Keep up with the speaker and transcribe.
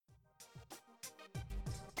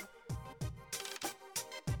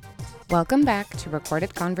Welcome back to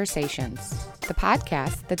Recorded Conversations, the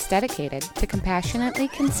podcast that's dedicated to compassionately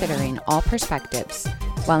considering all perspectives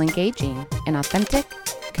while engaging in authentic,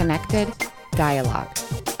 connected dialogue.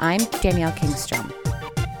 I'm Danielle Kingstrom.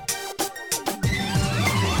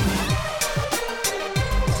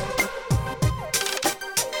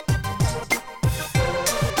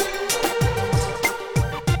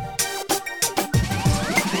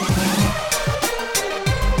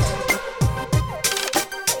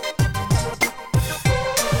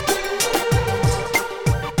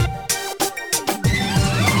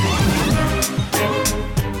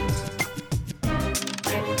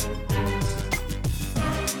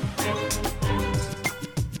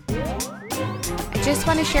 Just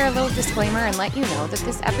want to share a little disclaimer and let you know that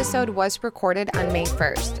this episode was recorded on May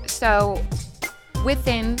 1st. So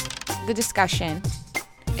within the discussion,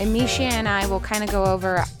 Amisha and I will kind of go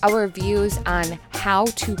over our views on how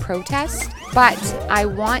to protest, but I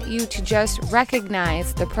want you to just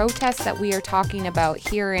recognize the protests that we are talking about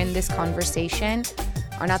here in this conversation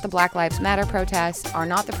are not the Black Lives Matter protests, are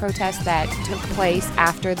not the protests that took place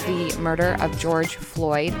after the murder of George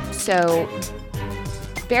Floyd. So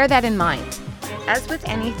bear that in mind. As with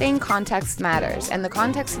anything, context matters, and the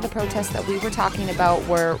context of the protests that we were talking about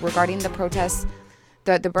were regarding the protests,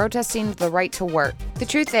 the protesting the right to work. The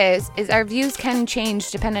truth is our views can change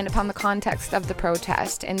dependent upon the context of the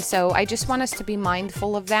protest, and so I just want us to be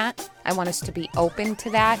mindful of that. I want us to be open to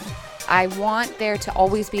that. I want there to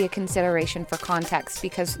always be a consideration for context,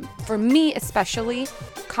 because for me especially,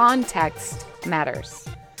 context matters.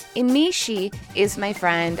 Imishi is my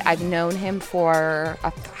friend. I've known him for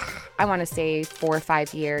I want to say 4 or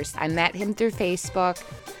 5 years. I met him through Facebook,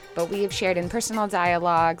 but we have shared in personal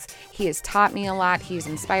dialogues. He has taught me a lot. He's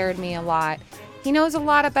inspired me a lot. He knows a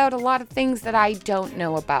lot about a lot of things that I don't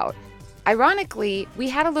know about. Ironically, we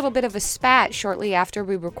had a little bit of a spat shortly after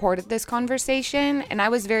we recorded this conversation, and I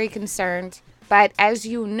was very concerned. But as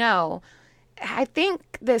you know, I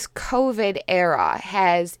think this COVID era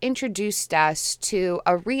has introduced us to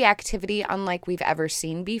a reactivity unlike we've ever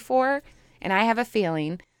seen before, and I have a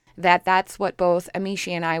feeling that that's what both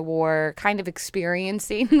Amishi and I were kind of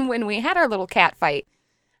experiencing when we had our little cat fight.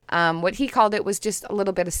 What he called it was just a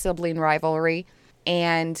little bit of sibling rivalry,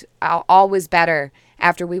 and all was better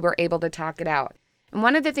after we were able to talk it out. And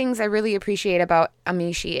one of the things I really appreciate about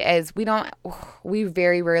Amishi is we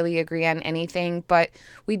very rarely agree on anything, but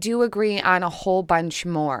we do agree on a whole bunch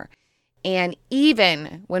more. And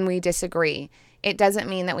even when we disagree, it doesn't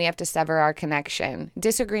mean that we have to sever our connection.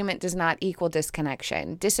 Disagreement does not equal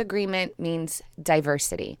disconnection. Disagreement means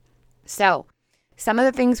diversity. So, some of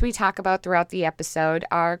the things we talk about throughout the episode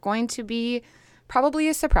are going to be probably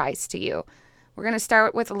a surprise to you. We're going to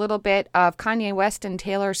start with a little bit of Kanye West and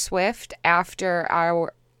Taylor Swift after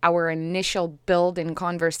our initial build and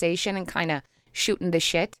conversation and kind of shooting the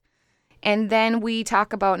shit. And then we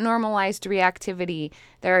talk about normalized reactivity.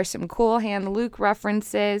 There are some Cool Hand Luke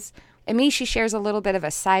references. Amishi shares a little bit of a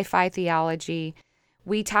sci-fi theology.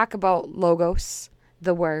 We talk about logos,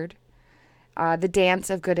 the word, the dance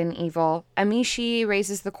of good and evil. Amishi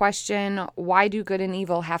raises the question, why do good and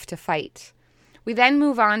evil have to fight? We then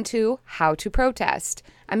move on to how to protest.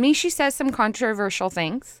 Amishi says some controversial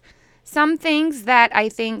things, some things that I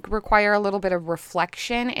think require a little bit of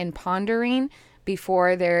reflection and pondering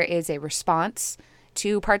before there is a response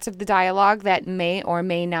to parts of the dialogue that may or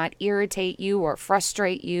may not irritate you or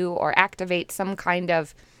frustrate you or activate some kind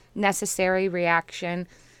of necessary reaction.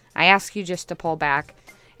 I ask you just to pull back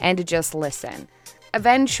and to just listen.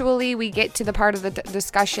 Eventually, we get to the part of the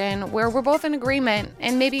discussion where we're both in agreement,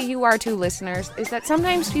 and maybe you are too, listeners, is that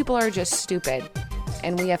sometimes people are just stupid,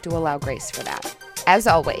 and we have to allow grace for that. As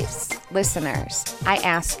always, listeners, I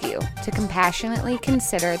ask you to compassionately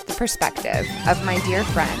consider the perspective of my dear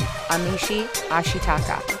friend, Amishi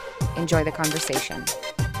Ashitaka. Enjoy the conversation.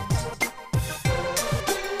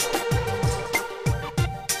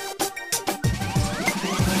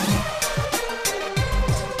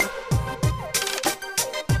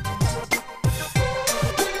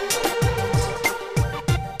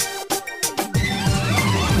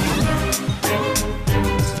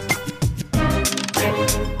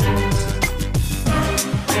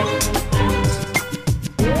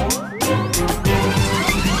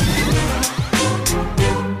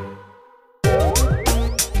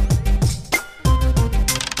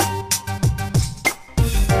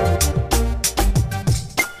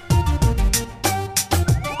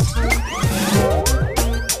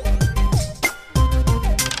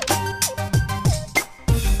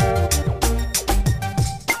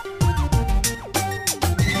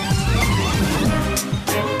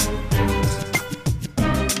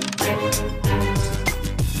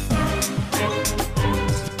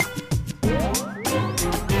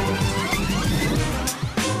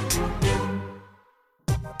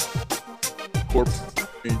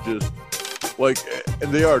 just like,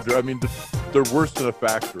 and they are. I mean, they're worse than a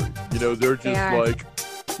factory. You know, they're just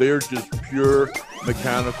they're just pure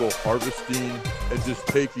mechanical harvesting and just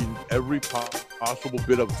taking every possible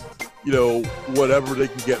bit of, you know, whatever they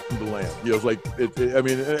can get from the land. You know, it's like, I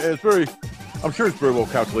mean, it's very, I'm sure it's very well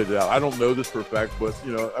calculated out. I don't know this for a fact, but,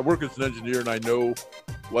 you know, I work as an engineer and I know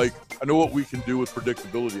what we can do with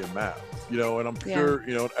predictability and math, you know, and I'm sure,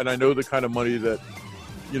 you know, and I know the kind of money that,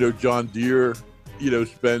 you know, John Deere, you know,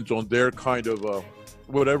 spends on their kind of,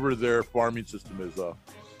 whatever their farming system is.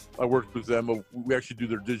 I worked with them. We actually do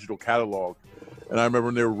their digital catalog. And I remember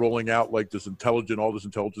when they were rolling out like all this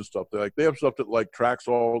intelligent stuff. They have stuff that like tracks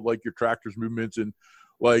all like your tractor's movements and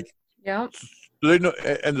like, so they know,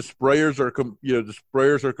 and the sprayers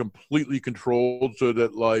are completely controlled so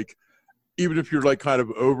that like, even if you're like kind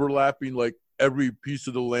of overlapping, like every piece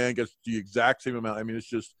of the land gets the exact same amount. I mean,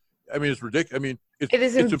 it's ridiculous. I mean, it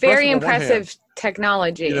is a very impressive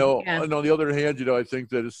technology. You know, and on the other hand, you know, I think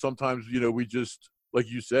that it's sometimes, you know, we just, like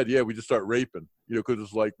you said, we just start raping, you know, because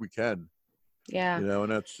it's like we can. Yeah. You know,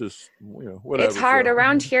 and that's just, you know, whatever. It's hard.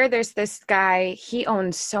 Around here, there's this guy, he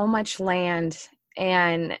owns so much land,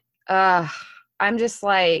 and I'm just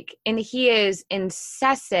like, and he is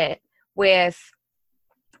incessant with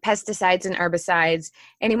pesticides and herbicides,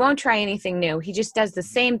 and he won't try anything new. He just does the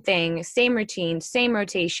same thing, same routine, same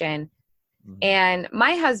rotation. Mm-hmm. And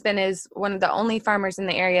my husband is one of the only farmers in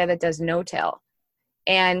the area that does no-till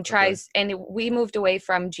and tries, and we moved away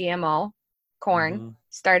from GMO corn,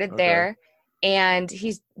 started there. And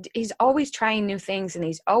he's always trying new things, and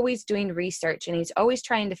he's always doing research, and he's always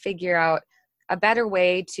trying to figure out a better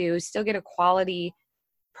way to still get a quality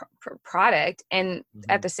product and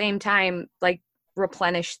at the same time, like,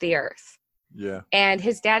 replenish the earth. Yeah. And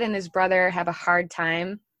his dad and his brother have a hard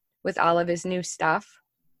time with all of his new stuff.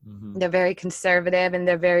 Mm-hmm. They're very conservative and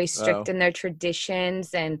they're very strict in their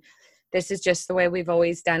traditions, and this is just the way we've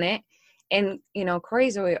always done it. And, you know,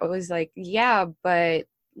 Corey's always like, yeah, but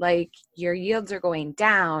like your yields are going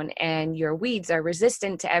down and your weeds are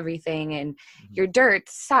resistant to everything and your dirt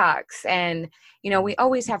sucks. And, you know, we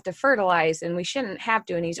always have to fertilize and we shouldn't have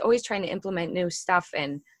to. And he's always trying to implement new stuff.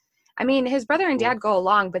 And I mean, his brother and dad go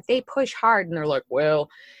along, but they push hard and they're like, well,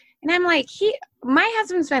 and I'm like, my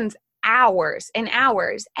husband spends hours and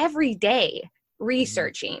hours every day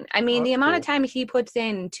researching. I mean, the amount of time he puts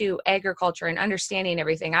into agriculture and understanding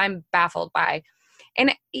everything, I'm baffled by.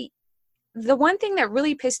 And the one thing that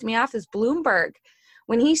really pissed me off is Bloomberg.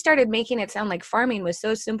 When he started making it sound like farming was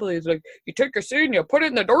so simple, he's like, you take your seed and you put it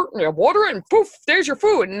in the dirt and you water it and poof, there's your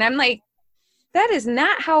food. And I'm like, that is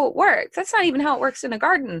not how it works. That's not even how it works in a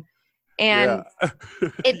garden. And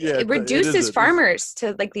it reduces farmers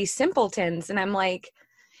to like these simpletons. And I'm like,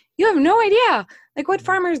 you have no idea like what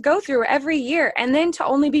farmers go through every year, and then to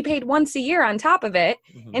only be paid once a year on top of it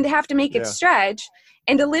and to have to make it stretch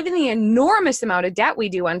and to live in the enormous amount of debt we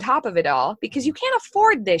do on top of it all, because you can't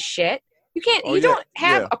afford this shit. You can't, you don't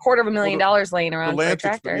have $250,000 laying around for a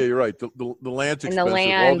tractor. You're right. The land's expensive.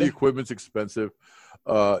 All the equipment's expensive.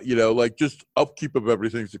 You know, like just upkeep of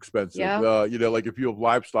everything's expensive. You know, like if you have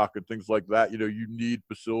livestock and things like that, you know, you need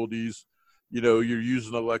facilities, you know, you're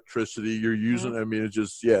using electricity, you're using, I mean, it's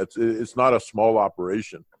just, it's not a small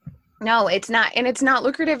operation. No, it's not. And it's not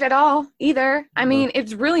lucrative at all either. I mean,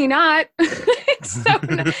 it's really not.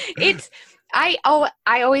 I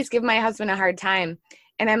always give my husband a hard time.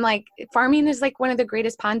 And I'm like, farming is like one of the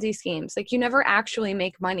greatest Ponzi schemes. Like you never actually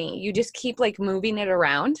make money. You just keep like moving it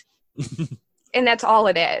around. And that's all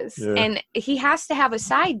it is. Yeah. And he has to have a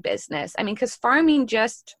side business. I mean, because farming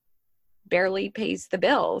just barely pays the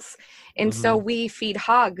bills. And so we feed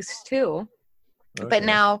hogs too. Okay. But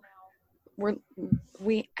now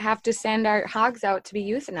we have to send our hogs out to be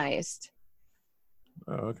euthanized.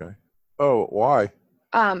 Oh, okay. Oh, why?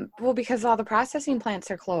 Well, because all the processing plants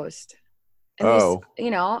are closed. And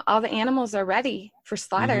you know, all the animals are ready for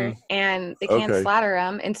slaughter and they can't slaughter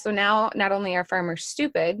them. And so now not only are farmers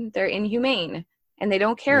stupid, they're inhumane and they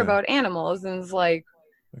don't care about animals. And it's like,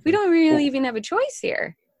 we don't really even have a choice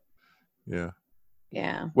here. Yeah.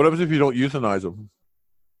 Yeah. What happens if you don't euthanize them?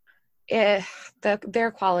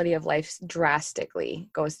 Their quality of life drastically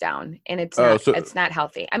goes down, and it's not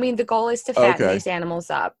healthy. I mean, the goal is to fatten these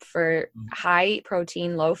animals up for high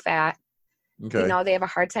protein, low fat. Okay. You know, they have a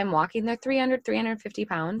hard time walking. They're 300, 350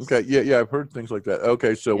 pounds. Okay. Yeah. I've heard things like that.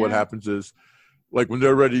 Okay. So what happens is, like, when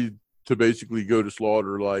they're ready to basically go to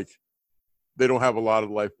slaughter, like, they don't have a lot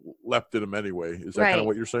of life left in them anyway. Is that kind of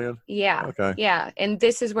what you're saying? Yeah. Okay. Yeah. And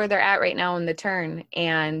this is where they're at right now in the turn.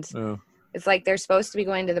 And it's like they're supposed to be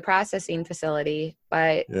going to the processing facility,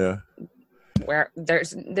 but where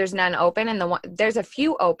there's none open, and there's a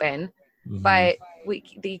few open, but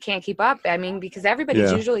you can't keep up. I mean, because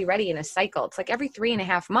everybody's usually ready in a cycle. It's like every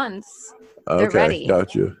 3.5 months they're ready.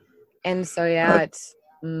 Gotcha. And so it's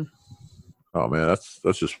oh man,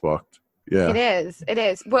 that's just fucked. Yeah, it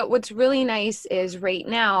is. What's really nice is right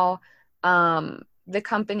now, the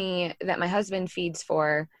company that my husband feeds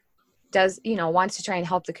for does, wants to try and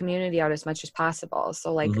help the community out as much as possible.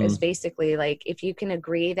 So like, is basically like, if you can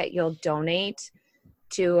agree that you'll donate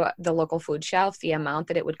to the local food shelf the amount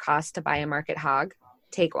that it would cost to buy a market hog,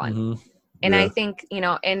 take one. And I think,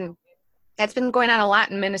 and that's been going on a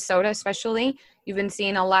lot in Minnesota, especially. You've been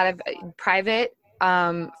seeing a lot of private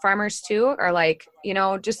farmers too, are like,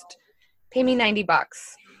 just pay me $90.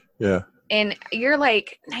 Yeah. And you're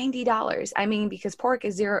like, $90. I mean, because pork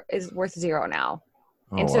is worth $0 now.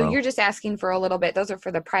 And so you're just asking for a little bit. Those are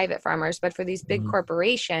for the private farmers, but for these big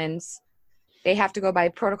corporations, they have to go by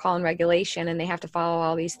protocol and regulation, and they have to follow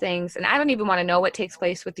all these things. And I don't even want to know what takes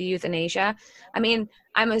place with the euthanasia. I mean,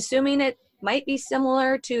 I'm assuming it might be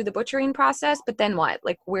similar to the butchering process, but then what?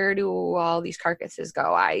 Like, where do all these carcasses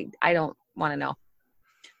go? I don't want to know.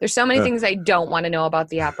 There's so many things I don't want to know about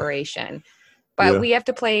the operation, but we have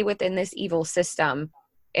to play within this evil system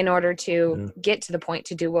in order to get to the point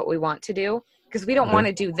to do what we want to do. Because we don't want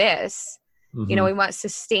to do this. We want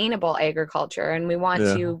sustainable agriculture, and we want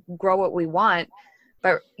to grow what we want,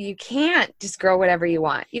 but you can't just grow whatever you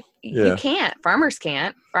want. You can't. Farmers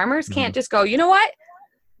can't. Farmers can't just go, you know what?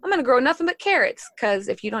 I'm going to grow nothing but carrots. Because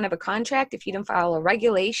if you don't have a contract, if you don't follow a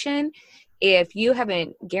regulation, if you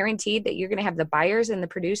haven't guaranteed that you're going to have the buyers and the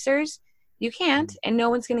producers, you can't, and no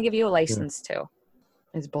one's going to give you a license to.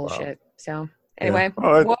 It's bullshit. Wow. So anyway,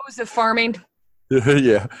 what was the farming?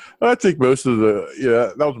 Yeah, I think most of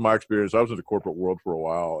that was my experience. I was in the corporate world for a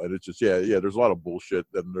while, and it's just, there's a lot of bullshit.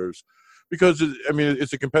 Because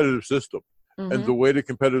it's a competitive system, and the way the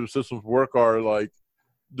competitive systems work are like,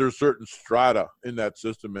 there's certain strata in that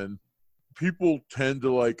system, and people tend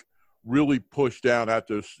to like really push down at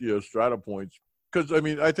those, strata points. Because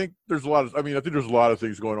I think there's a lot of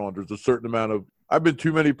things going on. There's a certain amount of, I've been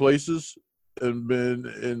too many places and been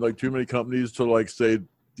in like too many companies to like say,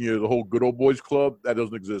 the whole good old boys club, that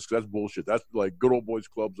doesn't exist. That's bullshit. That's like, good old boys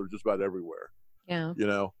clubs are just about everywhere. Yeah.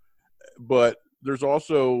 But there's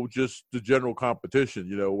also just the general competition,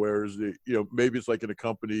 whereas maybe it's like in a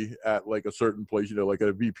company at like a certain place, like at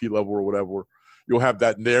a VP level or whatever, you'll have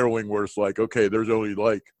that narrowing where it's like, okay, there's only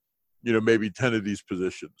like, maybe 10 of these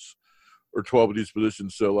positions or 12 of these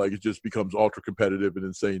positions. So like, it just becomes ultra competitive and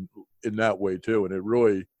insane in that way too. And it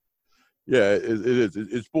really, it is.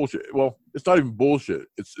 It's bullshit. Well, it's not even bullshit.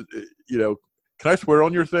 Can I swear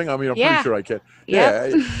on your thing? I'm pretty sure I can.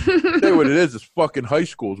 Yep. Say what it is. It's fucking high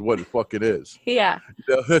school is what it fucking is. Yeah.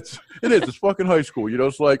 It is. It's fucking high school.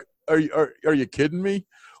 It's like, are you kidding me?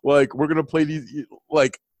 Like, we're going to play these,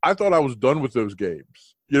 like, I thought I was done with those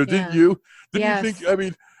games. Didn't you? Didn't you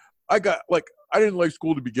think, I didn't like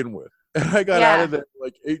school to begin with. And I got out of it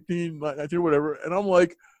like 18, 19, whatever. And I'm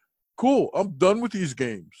like, cool, I'm done with these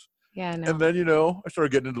games. Yeah, no. And then, I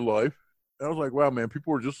started getting into life. And I was like, wow, man,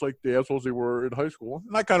 people were just like the assholes they were in high school.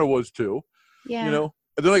 And I kind of was too. Yeah. And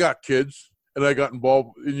then I got kids, and I got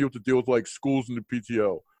involved, and you have to deal with like schools and the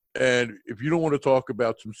PTO. And if you don't want to talk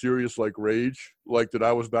about some serious like rage, like that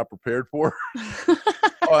I was not prepared for,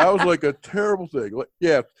 that was like a terrible thing. Like,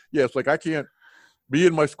 it's like I can't, me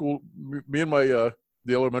and the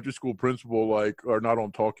elementary school principal like are not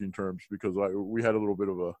on talking terms because we had a little bit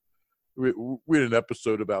of a, we had an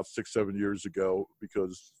episode about 6-7 years ago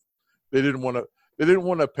because they didn't want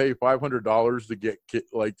to pay $500 to get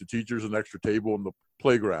like the teachers an extra table in the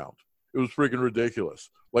playground. It was freaking ridiculous.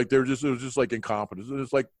 Like it was just like incompetence. And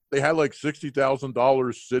it's like they had like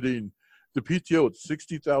 $60,000 sitting, the PTO at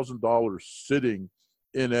 $60,000 sitting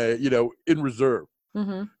in in reserve.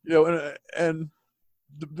 And then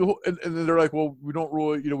they're like, well, we don't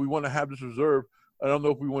really, we want to have this reserve. I don't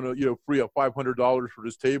know if we want to, free up $500 for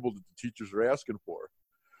this table that the teachers are asking for.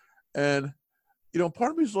 And,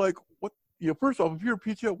 part of me is like, what, first off, if you're a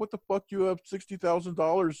PTO, what the fuck do you have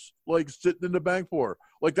 $60,000 like sitting in the bank for?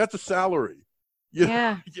 Like, that's a salary.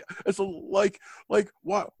 Yeah. It's like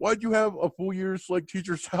why'd you have a full year's like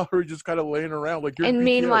teacher salary just kind of laying around? Like, and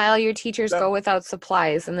meanwhile, your teachers go without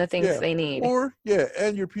supplies and the things they need.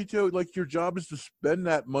 And your PTO, like your job is to spend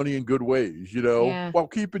that money in good ways, while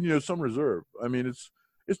keeping some reserve. I mean, it's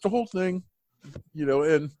the whole thing,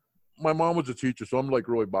 And my mom was a teacher, so I'm like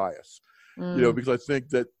really biased, because I think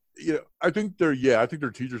that I think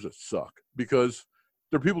they're teachers that suck because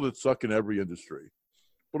they're people that suck in every industry.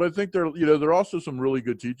 But I think there are also some really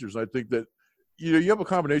good teachers. I think that, you have a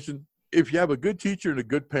combination. If you have a good teacher and a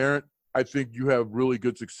good parent, I think you have really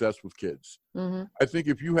good success with kids. Mm-hmm. I think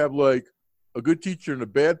if you have like a good teacher and a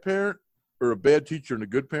bad parent, or a bad teacher and a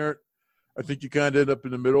good parent, I think you kind of end up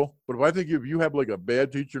in the middle. But if you have like a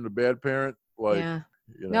bad teacher and a bad parent, like, Yeah.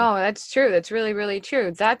 you know. No, that's true. That's really, really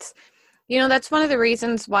true. That's one of the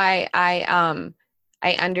reasons why I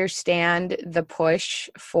understand the push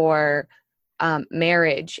for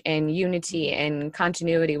marriage and unity and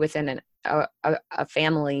continuity within a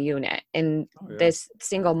family unit, and this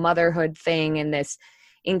single motherhood thing, and this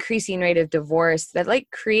increasing rate of divorce that like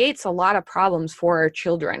creates a lot of problems for our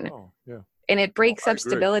children. Oh, yeah. And it breaks up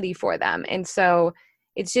stability for them. And so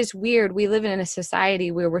it's just weird. We live in a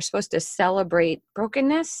society where we're supposed to celebrate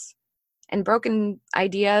brokenness and broken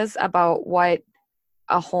ideas about what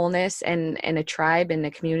a wholeness and a tribe and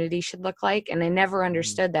a community should look like. And I never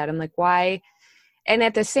understood that. I'm like, why? And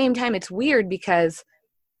at the same time, it's weird because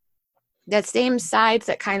that same sides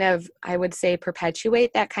that kind of, I would say,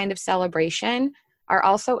 perpetuate that kind of celebration are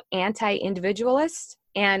also anti-individualist.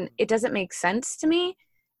 And it doesn't make sense to me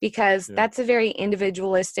because that's a very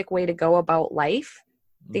individualistic way to go about life.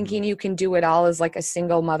 Thinking you can do it all as like a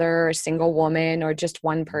single mother or a single woman or just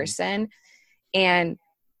one person. And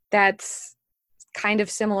that's kind of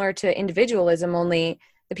similar to individualism, only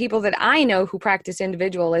the people that I know who practice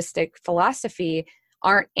individualistic philosophy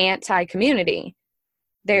aren't anti-community.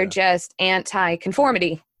 They're just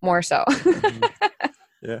anti-conformity more so.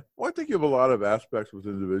 Yeah. Well, I think you have a lot of aspects with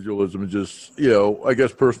individualism and just, I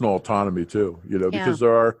guess personal autonomy too, because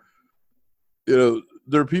there are,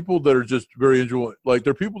 there are people that are just very individual, like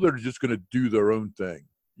there are people that are just going to do their own thing.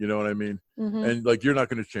 You know what I mean? And like, you're not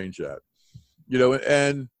going to change that,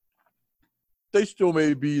 and they still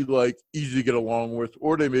may be like easy to get along with,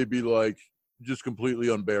 or they may be like just completely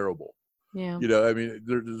unbearable. Yeah. I mean,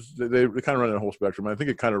 they kind of run that whole spectrum. I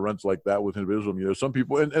think it kind of runs like that with individualism. Some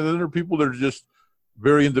people, and then there are people that are just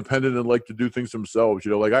very independent and like to do things themselves.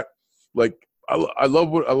 I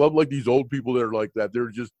love like these old people that are like that. They're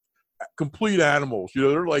just complete animals.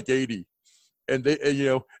 They're like 80, and they're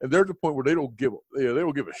at the point where they don't give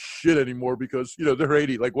a shit anymore because they're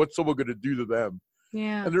 80. Like, what's someone going to do to them?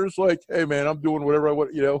 Yeah. And they're just like, hey man, I'm doing whatever I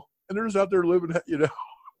want. And they're just out there living,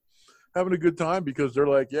 having a good time because they're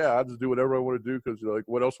like, yeah, I'll just do whatever I want to do because like,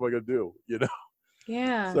 what else am I going to do?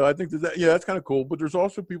 Yeah. So I think that's kind of cool. But there's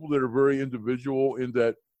also people that are very individual in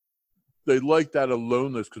that they like that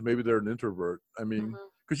aloneness because maybe they're an introvert. I mean,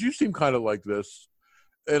 because you seem kind of like this,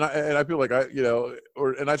 and I feel like I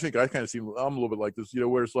think I kind of seem I'm a little bit like this.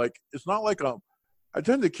 Where it's like it's not like I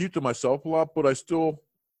tend to keep to myself a lot, but I still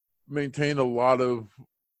maintain a lot of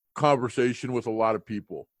conversation with a lot of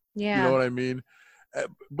people. Yeah. You know what I mean?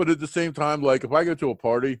 But at the same time, like if I go to a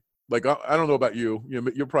party, like I don't know about you,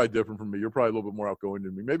 you're probably different from me. You're probably a little bit more outgoing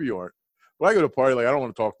than me. Maybe you aren't. But I go to a party, like I don't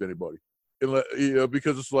want to talk to anybody,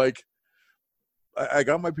 because it's like I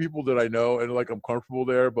got my people that I know and like I'm comfortable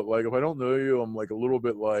there. But like if I don't know you, I'm like a little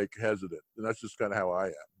bit like hesitant, and that's just kind of how I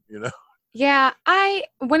am. Yeah.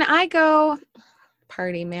 When I go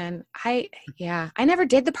party, man, I never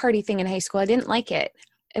did the party thing in high school. I didn't like it.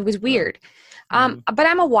 It was weird. But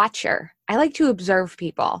I'm a watcher. I like to observe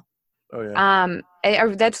people. Oh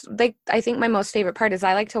yeah. That's like, I think my most favorite part is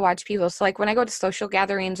I like to watch people. So like when I go to social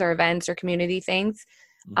gatherings or events or community things,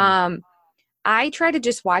 I try to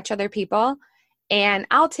just watch other people, and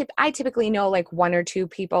I typically know like one or two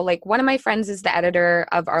people. Like one of my friends is the editor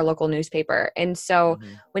of our local newspaper. And so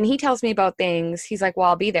when he tells me about things, he's like, well,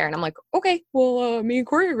 I'll be there. And I'm like, okay, well, me and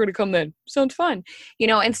Corey are going to come then. Sounds fun.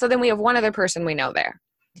 And so then we have one other person we know there.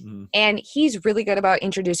 And he's really good about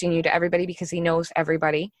introducing you to everybody because he knows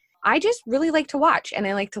everybody. I just really like to watch and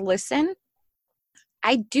I like to listen.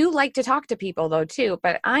 I do like to talk to people though too,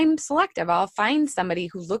 but I'm selective. I'll find somebody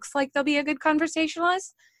who looks like they'll be a good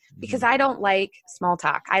conversationalist because I don't like small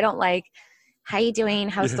talk. I don't like, how you doing?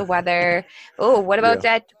 How's the weather? Oh, what about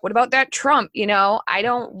that? What about that Trump? I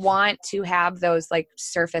don't want to have those like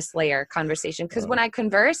surface layer conversation because when I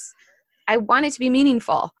converse, I want it to be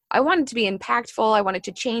meaningful. I want it to be impactful. I want it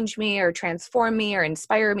to change me or transform me or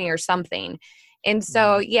inspire me or something. And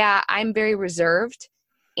so, I'm very reserved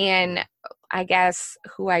in, I guess,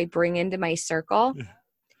 who I bring into my circle.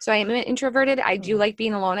 So I am introverted. I do like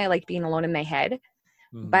being alone. I like being alone in my head.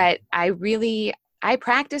 But I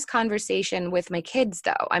practice conversation with my kids,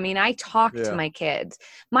 though. I mean, I talk to my kids.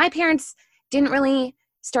 My parents didn't really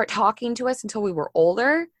start talking to us until we were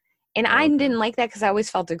older. And I didn't like that because I always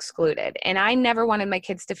felt excluded. And I never wanted my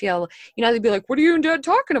kids to feel, they'd be like, what are you and dad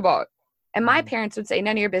talking about? And my parents would say,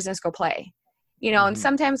 none of your business, go play. And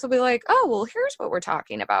sometimes they'll be like, oh, well, here's what we're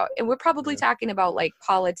talking about. And we're probably talking about like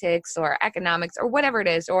politics or economics or whatever it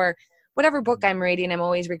is, or whatever book I'm reading, I'm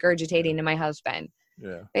always regurgitating to my husband.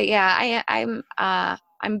 Yeah. But yeah,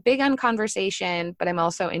 I'm big on conversation, but I'm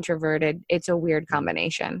also introverted. It's a weird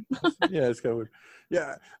combination. Yeah, it's kind of weird.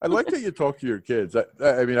 Yeah, I like that you talk to your kids.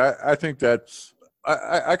 I mean, I think that's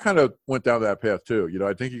I kind of went down that path too. You know,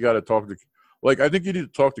 I think you got to talk to, like, I think you need to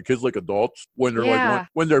talk to kids like adults when they're Yeah.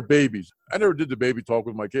 when they're babies. I never did the baby talk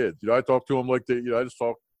with my kids. You know, I talk to them like I just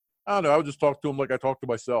talk. I don't know. I would just talk to them like I talk to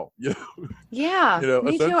myself. You know, Yeah, you know,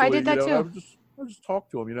 me too. I essentially, did that too. I would just talk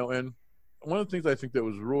to them. You know, and one of the things I think that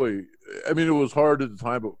was really, I mean, it was hard at the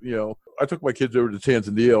time, but you know, I took my kids over to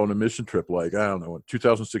Tanzania on a mission trip, like, I don't know, in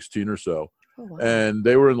 2016 or so. Oh, wow. And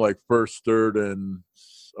they were in like first, third, and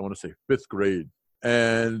I want to say fifth grade.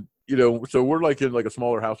 And, you know, so we're like in like a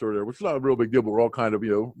smaller house over there, which is not a real big deal, but we're all kind of,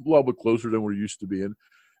 you know, a little bit closer than we're used to being.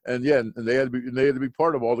 And yeah, and they had to be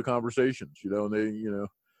part of all the conversations, you know, and they, you know,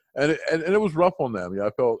 and it was rough on them. Yeah, I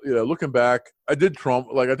felt, you know, looking back, I think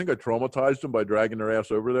I traumatized them by dragging their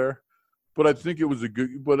ass over there. But I think it was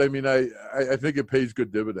but I mean, I think it pays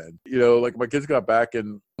good dividend. You know, like my kids got back,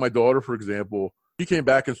 and my daughter, for example, she came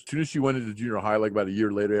back as soon as she went into junior high, like about a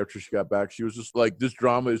year later after she got back, she was just like, this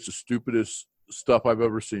drama is the stupidest stuff I've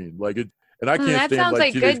ever seen. Like it, and I can't that stand sounds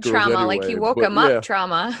like teenage good girls trauma, anyway, like you woke but them up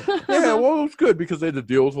trauma. yeah, well, it was good because they had to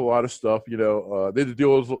deal with a lot of stuff, you know. They had to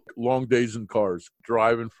deal with long days in cars,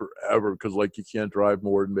 driving forever because, like, you can't drive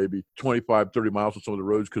more than maybe 25, 30 miles on some of the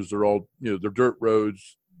roads because they're all, you know, they're dirt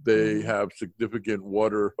roads. They have significant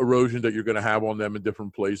water erosion that you're going to have on them in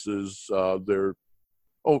different places. They're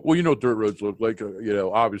you know, dirt roads look like, you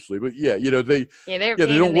know, obviously, but yeah, you know, they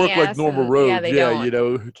don't work like normal roads. Yeah, they don't. You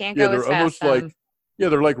know, Can't go as they're almost fast. like,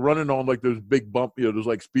 they're like running on like those big bump, you know, there's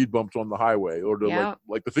like speed bumps on the highway, or they're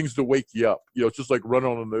like the things to wake you up. You know, it's just like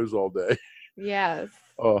running on those all day. Yes.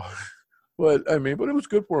 But I mean, but it was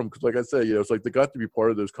good for them because, like I said, you know, it's like they got to be part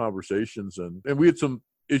of those conversations, and we had some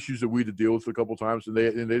issues that we had to deal with a couple of times, and they,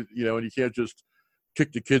 you know, and you can't just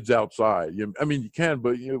kick the kids outside. I mean, you can,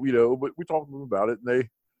 but you know, but we talked to them about it, and they,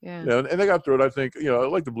 you know, and they got through it. I think, you know, I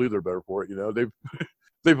like to believe they're better for it. You know,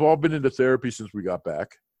 they've all been into therapy since we got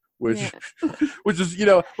back. Which is, you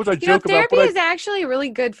know, which I joke about. Therapy is actually really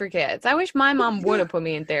good for kids. I wish my mom would have put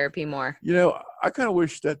me in therapy more. You know, I kind of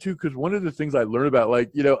wish that too, because one of the things I learned about,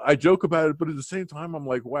 like, you know, I joke about it, but at the same time, I'm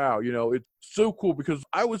like, wow, you know, it's so cool because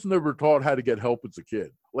I was never taught how to get help as a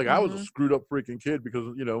kid. Like, I was a screwed up freaking kid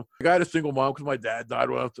because, you know, I had a single mom because my dad died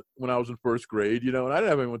when I was in first grade, you know, and I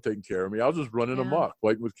didn't have anyone taking care of me. I was just running amok,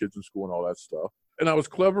 fighting with kids in school and all that stuff. And I was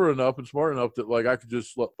clever enough and smart enough that, like, I could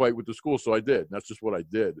just fight with the school. So I did. And that's just what I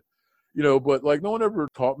did. You know, but like no one ever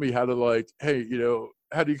taught me how to, like, hey, you know,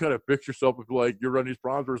 how do you kind of fix yourself if, like, you're running these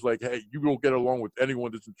problems where it's like, hey, you don't get along with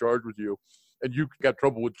anyone that's in charge with you, and you got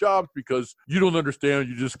trouble with jobs because you don't understand.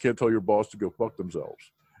 You just can't tell your boss to go fuck themselves.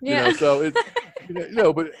 Yeah. You know, so it's, you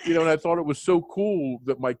know, but, you know, and I thought it was so cool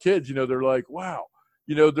that my kids, you know, they're like, wow,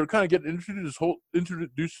 you know, they're kind of getting introduced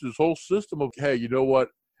to this whole system of, hey, you know what,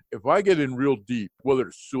 if I get in real deep, whether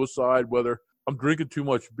it's suicide, whether I'm drinking too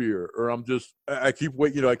much beer, or I keep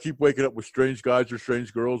waking up with strange guys or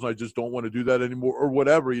strange girls, and I just don't want to do that anymore, or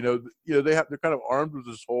whatever. You know, they're kind of armed with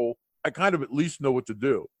this whole, I kind of at least know what to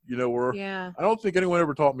do. You know, or I don't think anyone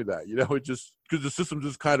ever taught me that. You know, it just because the system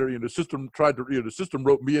just kind of, you know, the system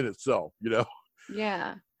wrote me in itself. You know.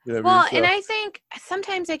 Yeah. You know well, and I think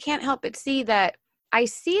sometimes I can't help but see that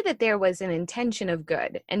there was an intention of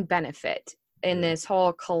good and benefit in this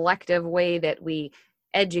whole collective way that we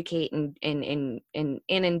educate and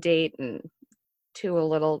inundate and to a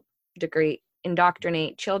little degree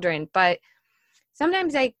indoctrinate children. But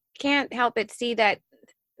sometimes I can't help but see that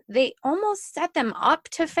they almost set them up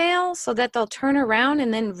to fail so that they'll turn around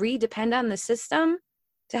and then redepend on the system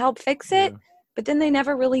to help fix it. But then they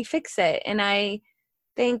never really fix it. And I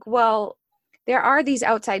think, well, there are these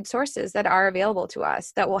outside sources that are available to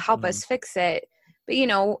us that will help us fix it. But, you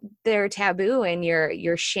know, they're taboo and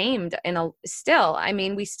you're shamed. And still, I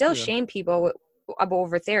mean, we still shame people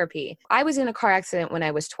over therapy. I was in a car accident when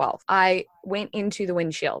I was 12. I went into the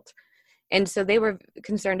windshield. And so they were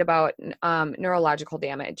concerned about neurological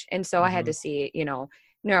damage. And so I had to see, you know,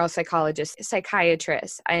 neuropsychologists,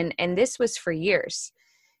 psychiatrists. And this was for years.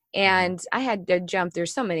 And I had to jump through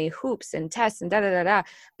so many hoops and tests and da-da-da-da.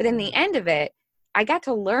 But in the end of it, I got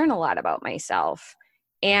to learn a lot about myself.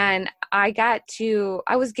 And I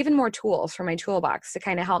was given more tools for my toolbox to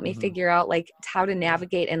kind of help me figure out like how to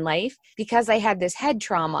navigate in life, because I had this head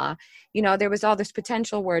trauma. You know, there was all this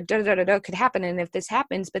potential where could happen. And if this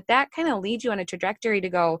happens, but that kind of leads you on a trajectory to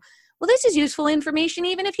go, well, this is useful information.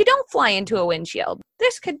 Even if you don't fly into a windshield,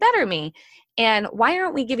 this could better me. And why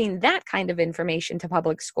aren't we giving that kind of information to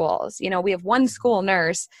public schools? You know, we have one school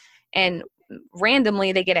nurse, and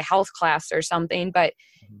randomly they get a health class or something, but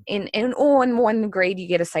in one grade you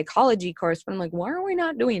get a psychology course. But I'm like, why are we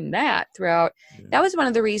not doing that throughout? Yeah. That was one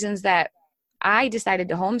of the reasons that I decided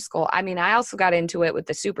to homeschool. I mean, I also got into it with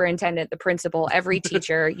the superintendent, the principal, every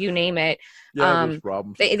teacher, you name it. Yeah, there's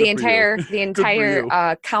problems. The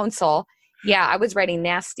entire council. Yeah, I was writing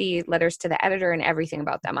nasty letters to the editor and everything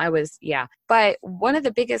about them. But one of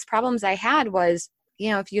the biggest problems I had was,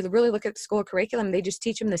 if you really look at the school curriculum, they just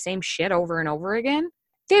teach them the same shit over and over again.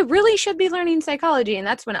 They really should be learning psychology. And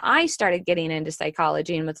that's when I started getting into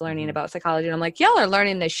psychology and was learning about psychology. And I'm like, y'all are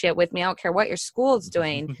learning this shit with me. I don't care what your school's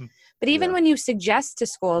doing. But even when you suggest to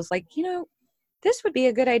schools, like, this would be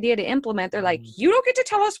a good idea to implement, they're like, you don't get to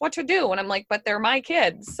tell us what to do. And I'm like, but they're my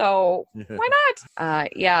kids, so why not?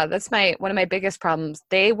 That's one of my biggest problems.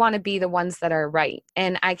 They want to be the ones that are right.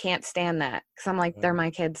 And I can't stand that because I'm like, they're my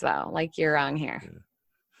kids, though. Like, you're wrong here. Yeah.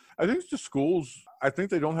 I think it's just schools. I think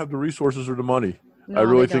they don't have the resources or the money. No, I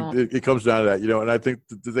really think it comes down to that, and I think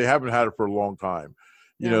that they haven't had it for a long time,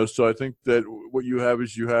 so I think that what you have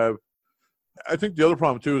is I think the other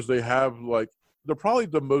problem too is they have they're probably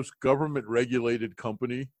the most government regulated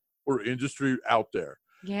company or industry out there.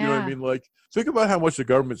 Yeah. You know what I mean? Like, think about how much the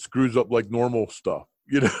government screws up like normal stuff,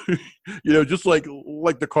 just like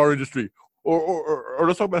the car industry or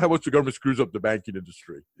let's talk about how much the government screws up the banking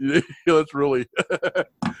industry. That's really,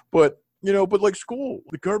 but like school,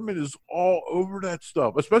 the government is all over that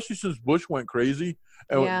stuff, especially since Bush went crazy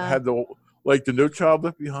and had the No Child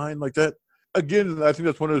Left Behind like that. Again, I think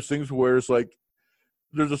that's one of those things where it's like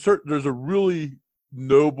there's a really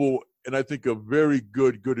noble and I think a very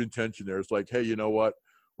good intention there. It's like, hey, you know what?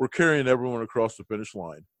 We're carrying everyone across the finish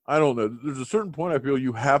line. I don't know. There's a certain point I feel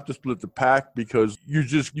you have to split the pack because you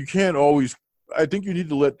can't always. I think you need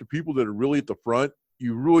to let the people that are really at the front.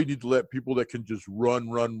 You really need to let people that can just run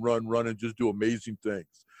and just do amazing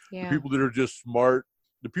things. Yeah. The people that are just smart,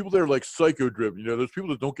 the people that are like psycho-driven, those people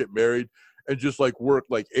that don't get married and just like work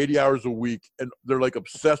like 80 hours a week and they're like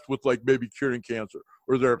obsessed with like maybe curing cancer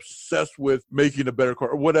or they're obsessed with making a better car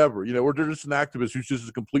or whatever, or they're just an activist who's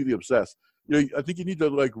just completely obsessed. I think you need to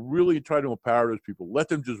like really try to empower those people, let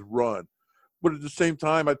them just run. But at the same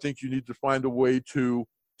time, I think you need to find a way to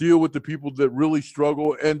deal with the people that really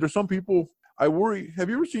struggle. And there's some people I worry. Have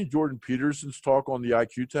you ever seen Jordan Peterson's talk on the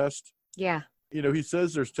IQ test? Yeah. He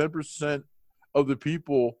says there's 10% of the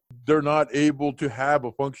people, they're not able to have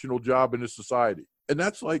a functional job in this society. And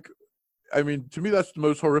that's like, I mean, to me, that's the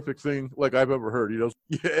most horrific thing like I've ever heard,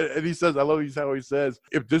 And he says, I love how he says,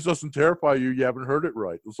 if this doesn't terrify you, you haven't heard it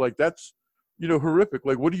right. It's like, that's, horrific.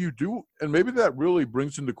 Like, what do you do? And maybe that really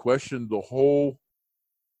brings into question the whole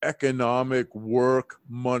economic work,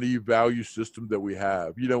 money, value system that we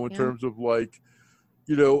have, in terms of like,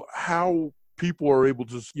 how people are able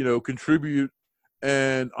to, contribute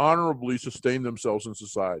and honorably sustain themselves in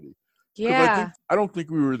society. Yeah. I don't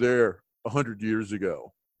think we were there 100 years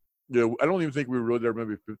ago. I don't even think we were really there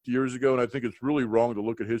maybe 50 years ago. And I think it's really wrong to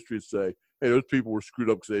look at history and say, hey, those people were screwed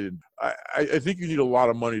up because they didn't. I think you need a lot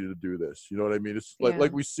of money to do this. You know what I mean? It's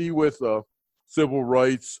like we see with civil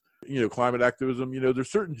rights, climate activism,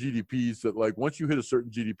 there's certain GDPs that like once you hit a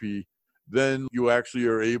certain GDP, then you actually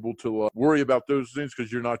are able to worry about those things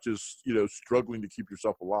because you're not just, struggling to keep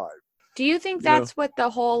yourself alive. Do you think that's what the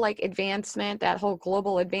whole like advancement, that whole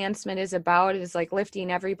global advancement is about, is like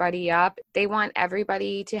lifting everybody up? They want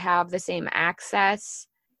everybody to have the same access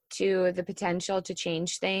to the potential to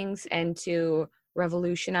change things and to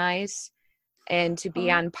revolutionize and to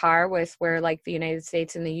be on par with where like the United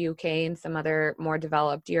States and the UK and some other more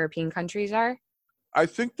developed European countries are? I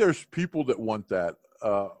think there's people that want that.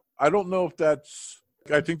 I don't know if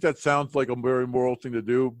I think that sounds like a very moral thing to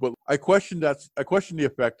do, but I question the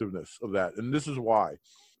effectiveness of that. And this is why.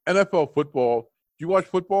 NFL football, do you watch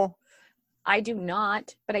football? I do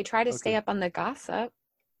not, but I try to stay up on the gossip.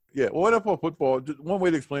 Yeah, well, NFL football, one way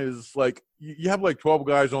to explain it is it's like you have like 12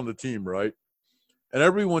 guys on the team, right? And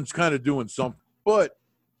everyone's kind of doing something. But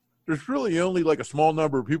there's really only like a small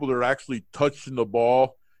number of people that are actually touching the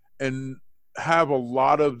ball and have a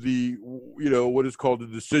lot of the, what is called the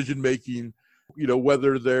decision-making,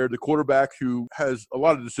 whether they're the quarterback who has a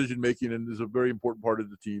lot of decision-making and is a very important part of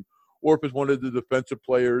the team, or if it's one of the defensive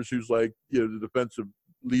players who's like, the defensive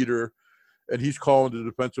leader, and he's calling the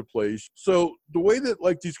defensive plays. So the way that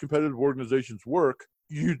like these competitive organizations work,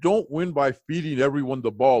 you don't win by feeding everyone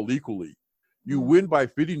the ball equally. You win by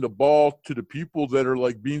feeding the ball to the people that are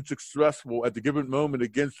like being successful at the given moment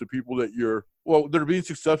against the people that they're being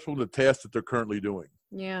successful in the task that they're currently doing.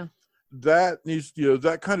 Yeah. That needs,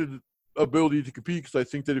 that kind of ability to compete, because I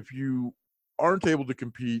think that if you aren't able to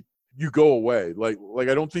compete, you go away. Like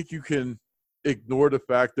I don't think you can ignore the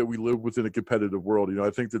fact that we live within a competitive world. You know,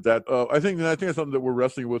 I think I think that's something that we're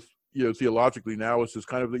wrestling with, you know, theologically now, is this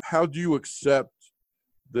kind of how do you accept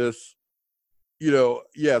this, you know,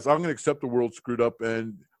 yes, I'm going to accept the world screwed up,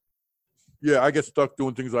 and yeah, I get stuck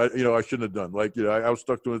doing things I shouldn't have done. Like, you know, I was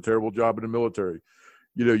stuck doing a terrible job in the military.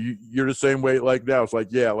 You know, you're the same way. Like now, it's like,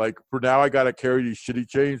 yeah, like for now I got to carry these shitty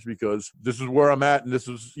chains because this is where I'm at. And this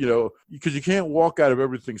is, you know, because you can't walk out of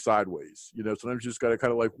everything sideways. You know, sometimes you just got to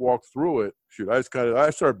kind of like walk through it. Shoot, I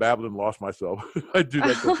started babbling and lost myself. I do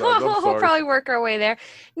that sometimes. I'm sorry. We'll probably work our way there.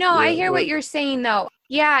 No, yeah, I hear what you're saying though.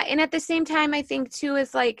 Yeah. And at the same time, I think too,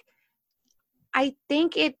 is like, I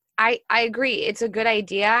think I agree. It's a good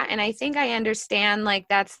idea. And I think I understand, like,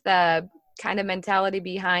 that's the kind of mentality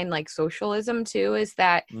behind like socialism too, is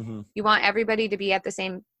that you want everybody to be at the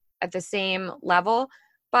same level.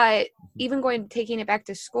 But even taking it back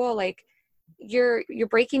to school, like you're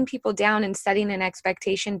breaking people down and setting an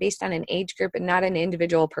expectation based on an age group and not an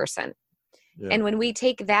individual person. Yeah. And when we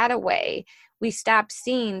take that away, we stop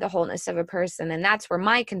seeing the wholeness of a person. And that's where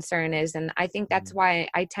my concern is. And I think that's why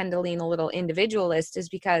I tend to lean a little individualist, is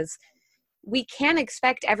because we can't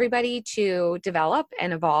expect everybody to develop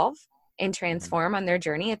and evolve and transform on their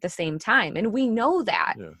journey at the same time. And we know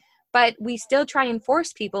that, but we still try and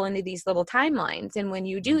force people into these little timelines. And when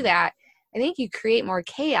you do that, I think you create more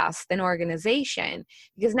chaos than organization,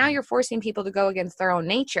 because now you're forcing people to go against their own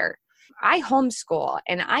nature. I homeschool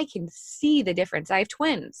and I can see the difference. I have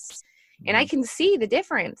twins and I can see the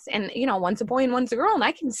difference. And, you know, one's a boy and one's a girl, and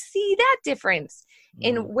I can see that difference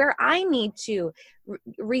in where I need to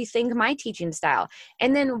rethink my teaching style.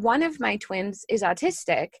 And then one of my twins is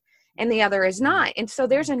autistic and the other is not. And so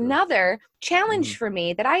there's another challenge for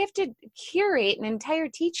me that I have to curate an entire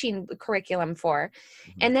teaching curriculum for.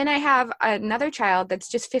 And then I have another child that's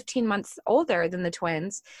just 15 months older than the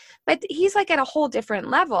twins, but he's like at a whole different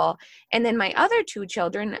level. And then my other two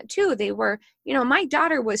children too, they were, you know, my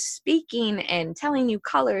daughter was speaking and telling you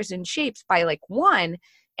colors and shapes by like 1.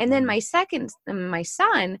 And then my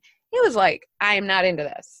son, he was like, I'm not into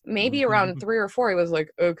this. Maybe around 3 or 4, he was like,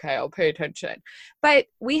 okay, I'll pay attention. But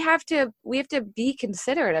we have to be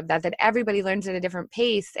considerate of that everybody learns at a different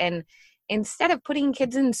pace. And instead of putting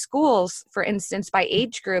kids in schools, for instance, by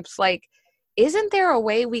age groups, like, isn't there a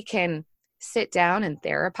way we can sit down and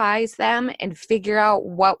therapize them and figure out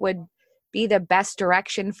what would be the best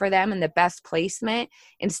direction for them and the best placement,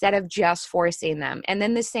 instead of just forcing them? And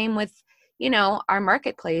then the same with, you know, our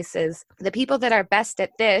marketplaces, the people that are best at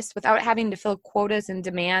this without having to fill quotas and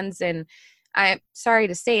demands, and I'm sorry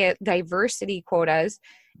to say it, diversity quotas,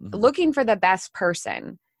 looking for the best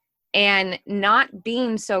person and not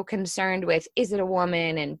being so concerned with, is it a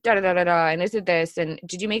woman and da-da-da-da-da, and is it this, and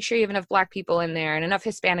did you make sure you have enough Black people in there and enough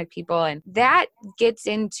Hispanic people? And that gets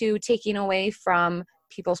into taking away from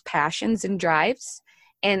people's passions and drives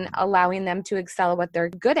and allowing them to excel at what they're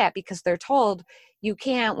good at, because they're told, you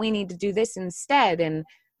can't, we need to do this instead. And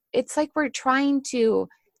it's like we're trying to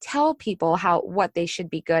tell people what they should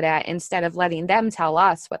be good at instead of letting them tell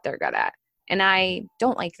us what they're good at. And I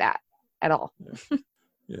don't like that at all.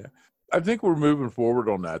 Yeah. I think we're moving forward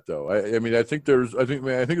on that though. I think there's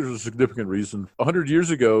a significant reason. 100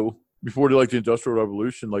 years ago, before the Industrial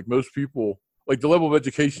Revolution, like most people, like the level of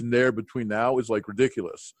education there between now is like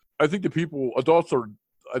ridiculous. I think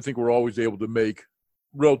we're always able to make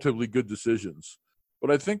relatively good decisions. But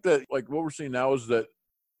I think that like what we're seeing now is that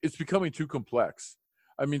it's becoming too complex.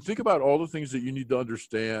 I mean, think about all the things that you need to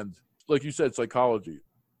understand. Like you said, psychology.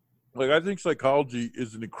 Like, I think psychology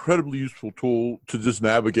is an incredibly useful tool to just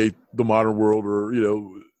navigate the modern world, or, you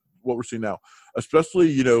know, what we're seeing now, especially,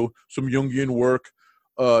 you know, some Jungian work,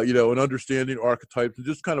 you know, and understanding archetypes and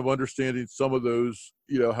just kind of understanding some of those,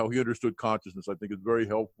 you know, how he understood consciousness, I think is very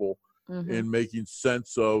helpful in making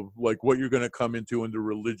sense of like what you're going to come into in the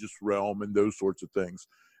religious realm and those sorts of things,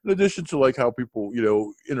 in addition to like how people, you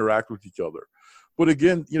know, interact with each other. But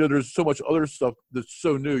again, you know, there's so much other stuff that's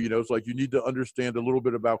so new, you know, it's like you need to understand a little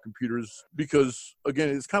bit about computers, because again,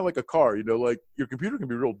 it's kind of like a car, you know, like your computer can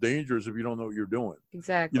be real dangerous if you don't know what you're doing.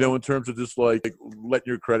 Exactly. You know, in terms of just like letting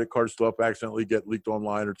your credit card stuff accidentally get leaked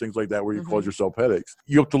online or things like that, where you cause yourself headaches.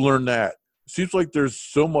 You have to learn that. It seems like there's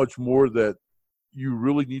so much more that you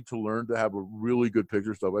really need to learn to have a really good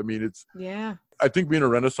picture stuff. I mean, I think being a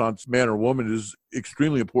Renaissance man or woman is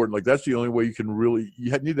extremely important. Like that's the only way you can really,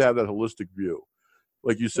 you need to have that holistic view.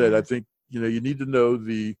 Like you said, I think, you know, you need to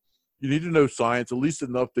know science, at least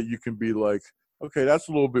enough that you can be like, okay, that's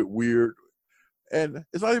a little bit weird. And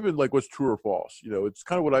it's not even like what's true or false. You know, it's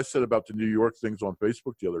kind of what I said about the New York things on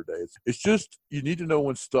Facebook the other day. It's just, you need to know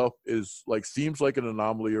when stuff is like, seems like an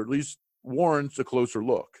anomaly, or at least warrants a closer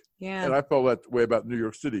look. Yeah. And I felt that way about New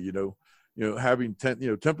York City, you know. having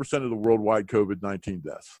 10% of the worldwide COVID-19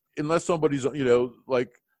 deaths. Unless somebody's, now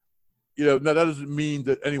that doesn't mean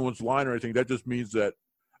that anyone's lying or anything. That just means that,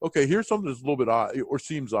 okay, here's something that's a little bit odd or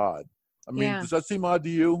seems odd. I mean, does that seem odd to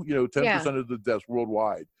you? 10% of the deaths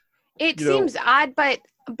worldwide. It seems odd, but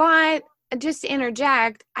just to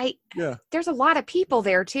interject, there's a lot of people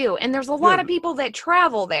there too, and there's a lot of people that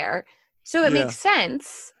travel there, so it makes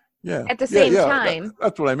sense. Yeah. At the same time.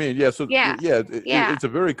 That's what I mean. Yeah. So it's a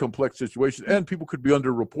very complex situation, and people could be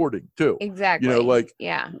underreporting too. Exactly. Like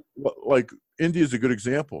India is a good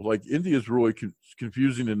example. Like India is really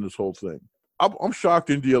confusing in this whole thing. I'm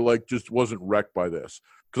shocked India just wasn't wrecked by this,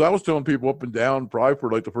 because I was telling people up and down probably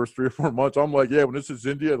for the first 3 or 4 months. I'm like, when this is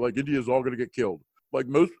India, India is all going to get killed.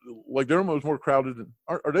 They're almost more crowded.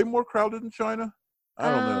 Are they more crowded than China?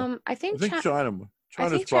 I don't know. I think China. I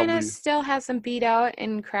think China still has some beat out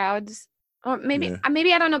in crowds. Or maybe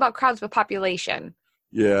I don't know about crowds, but population.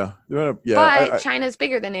 Yeah. But China's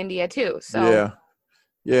bigger than India too. So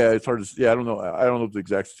it's hard to. I don't know. I don't know what the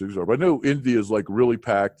exact statistics are, but I know India is really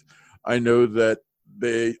packed. I know that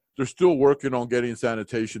they're still working on getting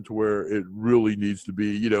sanitation to where it really needs to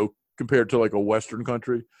be. Compared to a Western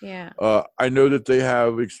country. Yeah. I know that they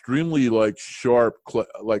have extremely sharp,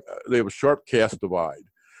 they have a sharp caste divide.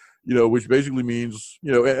 Which basically means,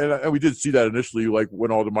 and we did see that initially,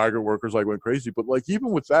 when all the migrant workers went crazy. But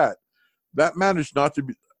even with that managed not to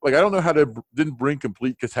be, I don't know how they didn't bring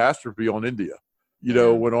complete catastrophe on India.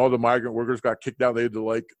 When all the migrant workers got kicked out, they had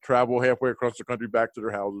to travel halfway across the country back to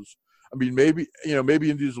their houses. I mean, maybe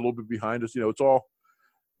India's a little bit behind us. It's all,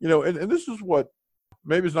 and this is what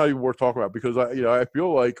maybe it's not even worth talking about, because I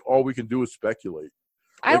feel like all we can do is speculate.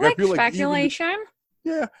 I like speculation.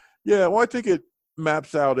 Well, I think it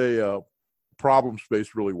maps out a problem space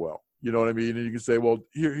really well. You know what I mean? And you can say, well,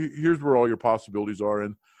 here's where all your possibilities are,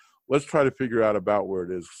 and let's try to figure out about where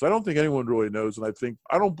it is. Because I don't think anyone really knows, and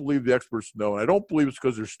I don't believe the experts know, and I don't believe it's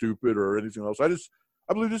because they're stupid or anything else.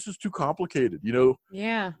 I believe this is too complicated.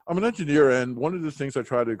 Yeah. I'm an engineer, and one of the things I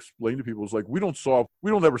try to explain to people is we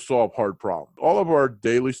don't ever solve hard problems. All of our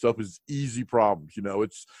daily stuff is easy problems.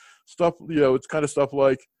 It's stuff. It's kind of stuff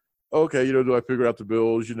like, okay, do I figure out the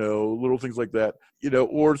bills? Little things like that.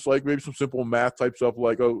 Or it's maybe some simple math type stuff I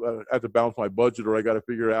have to balance my budget, or I got to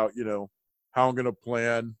figure out, how I'm going to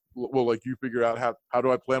plan. Well, you figure out how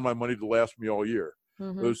do I plan my money to last me all year?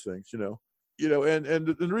 Mm-hmm. Those things, and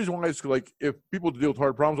the reason why is if people deal with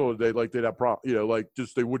hard problems all the day, they'd have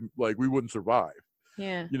problems, they wouldn't, we wouldn't survive.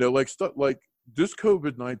 Yeah. Stuff like this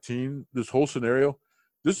COVID-19, this whole scenario,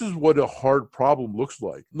 this is what a hard problem looks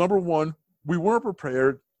like. Number one, we weren't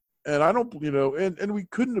prepared. And I don't, and we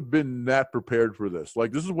couldn't have been that prepared for this.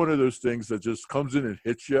 This is one of those things that just comes in and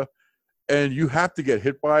hits you, and you have to get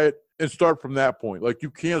hit by it and start from that point.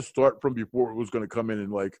 You can't start from before it was going to come in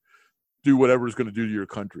and do whatever it's going to do to your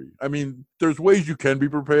country. I mean, there's ways you can be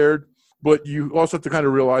prepared, but you also have to kind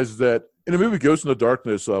of realize that in the movie Ghost in the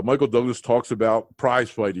Darkness, Michael Douglas talks about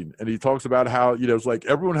prize fighting, and he talks about how, it's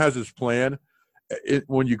everyone has this plan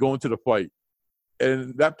when you go into the fight.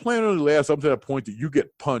 And that plan only lasts up to that point that you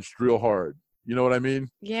get punched real hard. You know what I mean?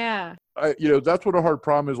 Yeah. That's what a hard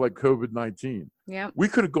problem is, COVID-19. Yeah. We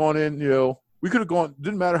could have gone in,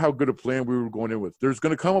 didn't matter how good a plan we were going in with. There's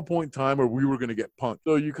going to come a point in time where we were going to get punched.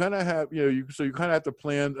 So you kind of have, you kind of have to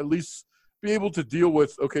plan, at least be able to deal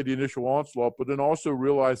with, okay, the initial onslaught, but then also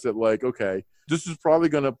realize that, okay, this is probably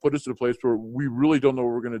going to put us in a place where we really don't know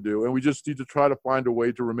what we're going to do. And we just need to try to find a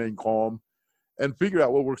way to remain calm and figure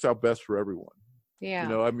out what works out best for everyone. Yeah.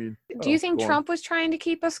 Do you think Trump was trying to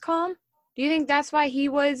keep us calm? Do you think that's why he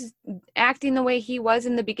was acting the way he was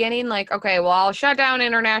in the beginning? Okay, well, I'll shut down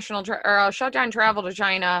I'll shut down travel to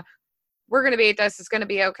China. We're going to beat this. It's going to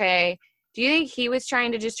be okay. Do you think he was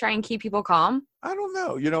trying to try and keep people calm? I don't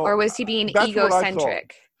know. Or was he being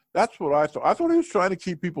egocentric? That's what I thought. I thought he was trying to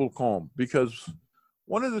keep people calm, because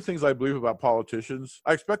one of the things I believe about politicians,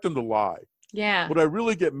 I expect them to lie. Yeah. When I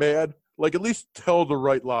really get mad, at least tell the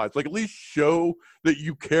right lies. At least show that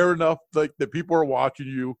you care enough, that people are watching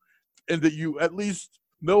you, and that you at least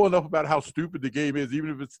know enough about how stupid the game is,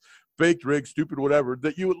 even if it's faked, rigged, stupid, whatever,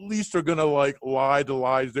 that you at least are going to lie the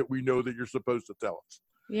lies that we know that you're supposed to tell us.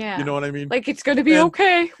 Yeah. You know what I mean? It's going to be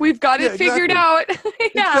okay. We've got it figured out.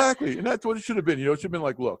 Yeah. Exactly. And that's what it should have been. It should have been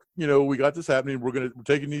look, we got this happening. We're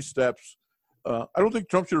taking these steps. I don't think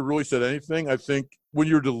Trump should have really said anything. I think when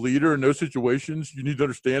you're the leader in those situations, you need to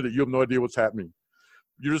understand that you have no idea what's happening.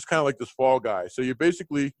 You're just kind of like this fall guy. So you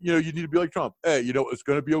basically, you need to be like Trump. Hey, it's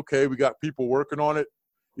going to be okay. We got people working on it.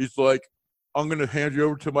 He's like, I'm going to hand you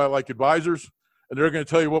over to my advisors, and they're going to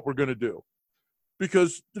tell you what we're going to do.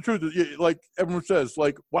 Because the truth is, like everyone says,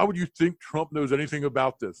 like, why would you think Trump knows anything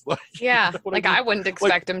about this? Like, yeah, like I wouldn't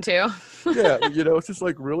expect him to. Yeah, it's just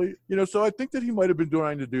like, really? So I think that he might have been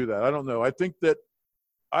trying to do that. I don't know. I think that,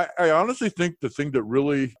 I honestly think the thing that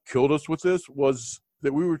really killed us with this was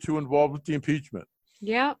that we were too involved with the impeachment.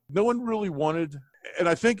 Yeah. No one really wanted, and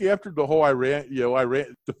I think after the whole Iran,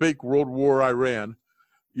 the fake World War Iran,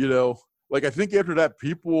 like, I think after that,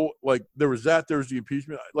 people, like, there's the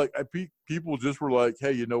impeachment. Like, people just were like,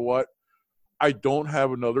 hey, you know what? I don't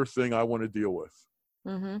have another thing I want to deal with.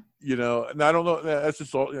 Mm-hmm. And I don't know. That's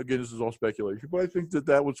just all, again, this is all speculation. But I think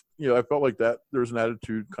that was, I felt like that there's an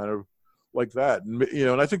attitude kind of like that. And,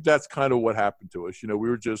 and I think that's kind of what happened to us. We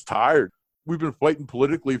were just tired. We've been fighting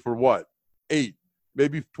politically for what? 8,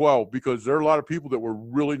 maybe 12, because there are a lot of people that were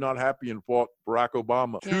really not happy and fought Barack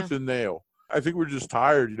Obama tooth and nail. I think we're just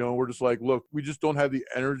tired, we're just like, look, we just don't have the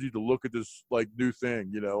energy to look at this, like, new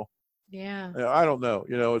thing, Yeah. I don't know,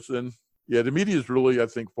 the media is really, I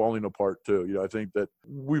think, falling apart too. I think that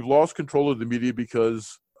we've lost control of the media,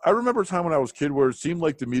 because I remember a time when I was a kid where it seemed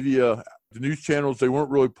like the media, the news channels, they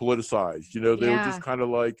weren't really politicized. They were just kind of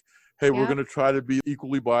like, hey, we're going to try to be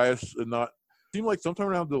equally biased and not. Seemed like sometime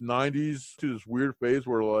around the 90s to this weird phase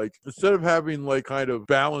where, like, instead of having, like, kind of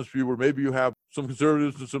balanced view where maybe you have some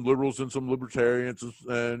conservatives and some liberals and some libertarians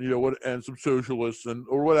and and some socialists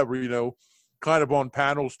or whatever, kind of on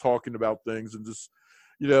panels talking about things, and just,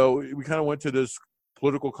 we kind of went to this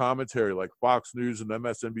political commentary like Fox News and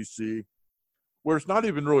MSNBC, where it's not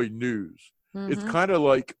even really news. Mm-hmm. It's kind of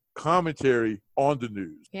like commentary on the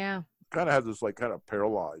news. Yeah. Kind of has this, like, kind of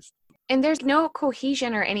paralyzed. And there's no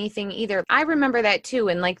cohesion or anything either. I remember that too.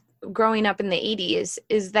 And, like, growing up in the 80s,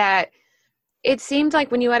 is that it seemed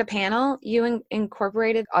like when you had a panel, you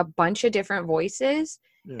incorporated a bunch of different voices.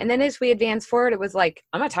 Yeah. And then as we advanced forward, it was like,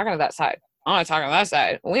 I'm not talking to that side. I'm not talking to that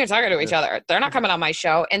side. We are talking to each other. They're not coming on my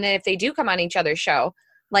show. And then if they do come on each other's show,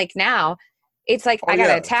 like now, it's like, I got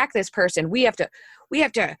to attack this person. We have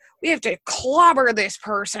to clobber this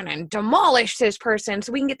person and demolish this person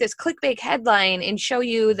so we can get this clickbait headline and show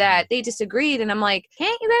you that they disagreed. And I'm like,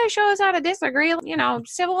 can't you guys show us how to disagree,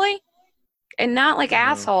 civilly and not like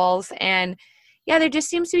assholes? And yeah, there just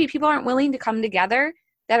seems to be people aren't willing to come together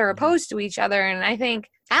that are opposed to each other. And I think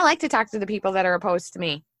I like to talk to the people that are opposed to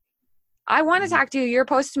me. I want to talk to you. You're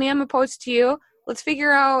opposed to me. I'm opposed to you. Let's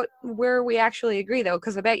figure out where we actually agree, though,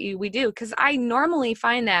 because I bet you we do. Because I normally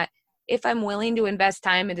find that if I'm willing to invest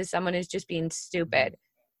time into someone who's just being stupid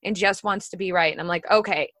and just wants to be right, and I'm like,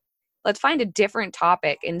 okay, let's find a different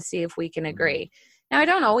topic and see if we can agree. Now, I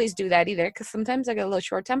don't always do that either, because sometimes I get a little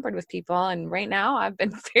short-tempered with people, and right now I've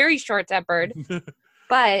been very short-tempered.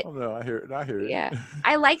 But oh, no, I hear it. Yeah,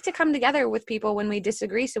 I like to come together with people when we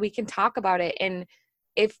disagree so we can talk about it. And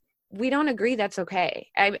if we don't agree, that's okay.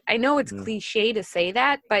 I know it's cliche to say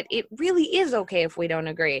that, but it really is okay if we don't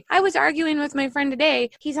agree. I was arguing with my friend today.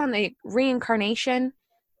 He's on the reincarnation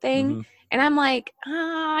thing. And I'm like,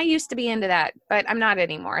 I used to be into that, but I'm not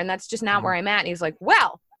anymore. And that's just not where I'm at. And he's like,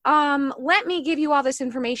 well, let me give you all this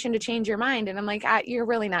information to change your mind. And I'm like, you're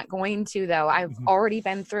really not going to, though. I've already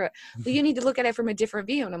been through it. Well, you need to look at it from a different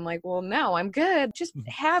view. And I'm like, well, no, I'm good. Just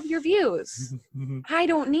have your views. I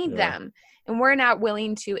don't need them. And we're not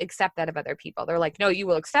willing to accept that of other people. They're like, no, you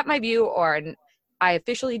will accept my view, or I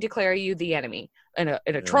officially declare you the enemy and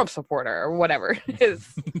a Trump supporter, or whatever it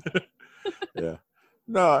is. Yeah.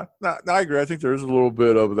 No, I agree. I think there's a little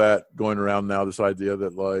bit of that going around now, this idea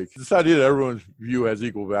that everyone's view has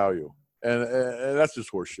equal value. And that's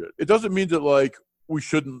just horseshit. It doesn't mean that, like, we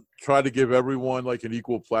shouldn't try to give everyone, like, an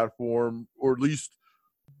equal platform, or at least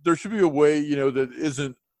there should be a way, that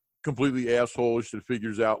isn't completely assholeish, that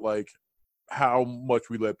figures out, like, how much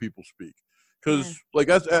we let people speak. Because like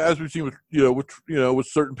as we've seen with with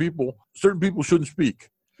certain people shouldn't speak.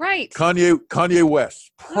 Right. Kanye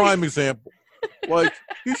West, prime example. Like,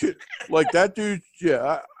 he should, like, that dude.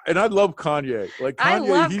 Yeah, and I love Kanye. Like, Kanye, I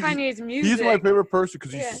love Kanye's music. He's my favorite person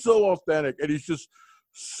because he's so authentic, and he's just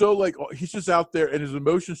so, like, he's just out there, and his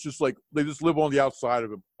emotions just, like, they just live on the outside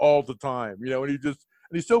of him all the time. And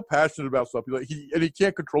he's so passionate about something. Like, he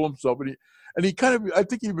can't control himself, and he kind of, I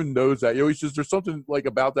think he even knows that. He's just, there's something, like,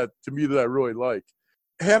 about that to me that I really like.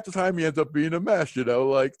 Half the time he ends up being a mess,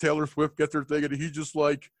 like Taylor Swift gets her thing and he just,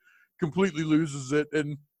 like, completely loses it.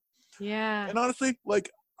 And honestly,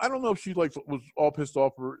 like, I don't know if she, like, was all pissed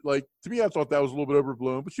off, or, like, to me, I thought that was a little bit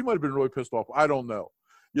overblown, but she might have been really pissed off. I don't know.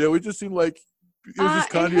 It just seemed like it was just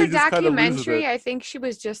Kanye. In her documentary, I think she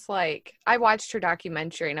was just like, I watched her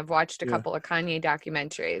documentary, and I've watched a couple of Kanye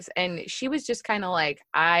documentaries, and she was just kind of like,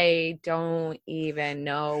 I don't even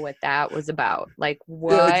know what that was about. Like,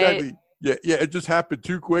 what? Yeah, exactly. Yeah, it just happened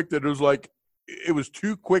too quick that it was like, it was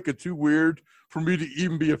too quick and too weird for me to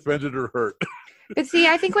even be offended or hurt. But see,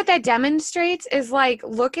 I think what that demonstrates is like,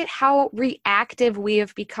 look at how reactive we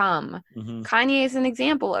have become. Mm-hmm. Kanye is an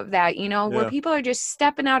example of that, where people are just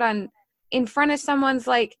stepping out in front of someone's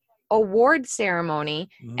like award ceremony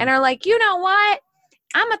and are like, you know what?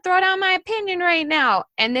 I'm going to throw down my opinion right now.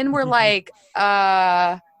 And then we're like,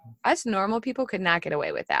 us normal people could not get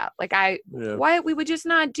away with that. Like why we would just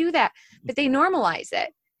not do that, but they normalize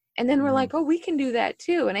it. And then we're like, oh, we can do that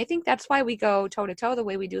too. And I think that's why we go toe to toe the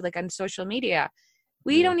way we do, like on social media.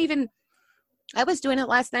 We don't even, I was doing it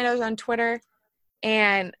last night. I was on Twitter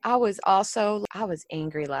and I was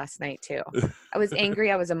angry last night too. I was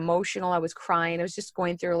angry. I was emotional. I was crying. I was just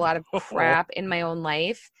going through a lot of crap in my own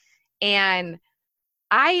life. And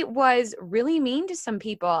I was really mean to some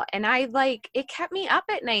people and it kept me up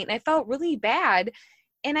at night and I felt really bad.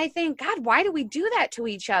 And I think, God, why do we do that to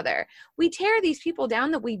each other? We tear these people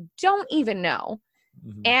down that we don't even know.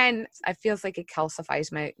 Mm-hmm. And it feels like it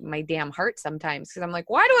calcifies my damn heart sometimes because I'm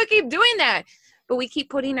like, why do I keep doing that? But we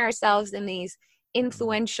keep putting ourselves in these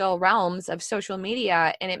influential realms of social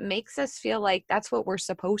media and it makes us feel like that's what we're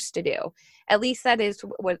supposed to do. At least that is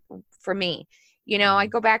what for me. I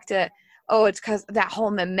go back to, it's because that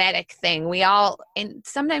whole mimetic thing. And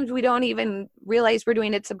sometimes we don't even realize we're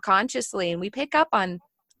doing it subconsciously and we pick up on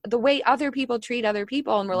the way other people treat other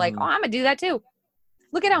people. And we're like, oh, I'm going to do that too.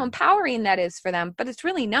 Look at how empowering that is for them. But it's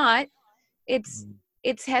really not. It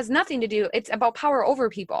has nothing to do. It's about power over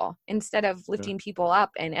people instead of lifting people up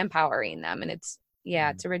and empowering them. And it's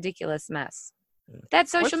a ridiculous mess.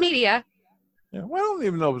 That's social media. Yeah. Well, I don't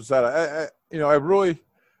even know if it's that.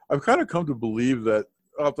 I've kind of come to believe that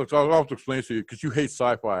I'll have to explain to you because you hate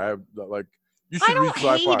sci-fi. You should read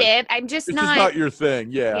sci-fi. I don't hate it. I'm just it's not. It's not your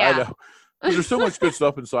thing. Yeah, I know. There's so much good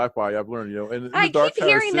stuff in sci-fi I've learned, and I keep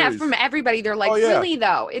hearing that from everybody. They're like, really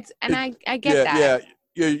though? I get that.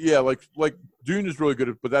 Yeah. Like Dune is really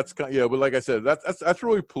good, but that's kind of, but like I said, that's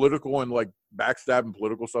really political and like backstabbing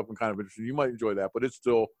political stuff and kind of interesting. You might enjoy that, but it's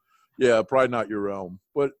still, probably not your realm.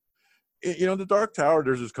 But in the Dark Tower,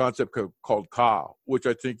 there's this concept called Ka, which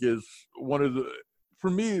I think is one of for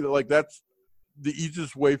me, like that's the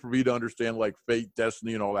easiest way for me to understand like fate,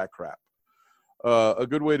 destiny, and all that crap. A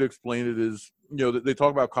good way to explain it is, they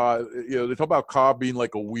talk about Ka, they talk about Ka being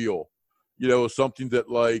like a wheel, something that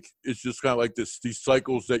like, it's just kind of like these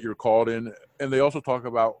cycles that you're caught in. And they also talk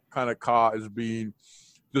about kind of Ka as being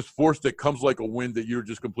this force that comes like a wind that you're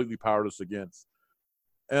just completely powerless against.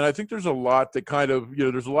 And I think there's a lot that kind of,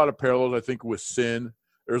 there's a lot of parallels, I think, with sin.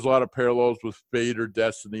 There's a lot of parallels with fate or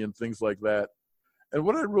destiny and things like that. And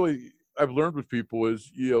what I've learned with people is,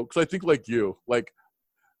 because I think like you, like,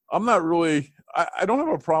 I'm not really, I don't have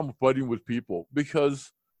a problem fighting with people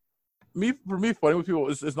because for me, fighting with people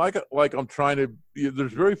is not like I'm trying to,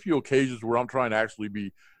 there's very few occasions where I'm trying to actually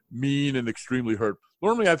be mean and extremely hurt.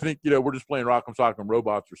 Normally, I think, we're just playing Rock'em Sock'em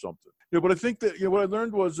Robots or something. But I think that, what I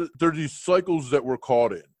learned was that there are these cycles that we're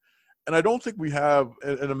caught in. And I don't think we have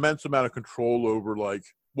an immense amount of control over, like,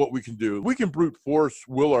 what we can do. We can brute force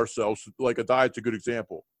will ourselves, like a diet's a good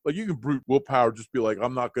example. Like, you can brute willpower, just be like,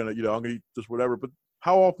 I'm not going to, I'm going to eat this, whatever. But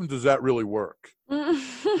how often does that really work?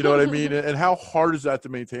 You know what I mean? And how hard is that to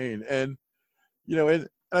maintain? And, and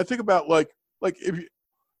I think about like if you,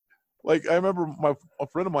 like, I remember a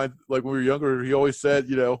friend of mine, like when we were younger, he always said,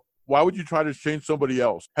 why would you try to change somebody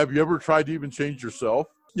else? Have you ever tried to even change yourself?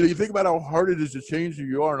 You think about how hard it is to change who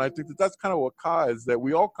you are. And I think that's kind of what Ka is, that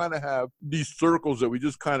we all kind of have these circles that we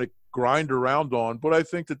just kind of grind around on. But I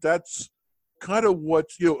think that's kind of what,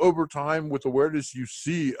 over time with awareness, you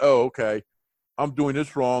see, oh, okay, I'm doing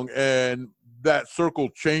this wrong. And that circle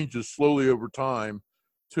changes slowly over time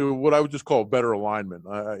to what I would just call better alignment.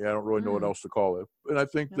 I don't really know what else to call it. And I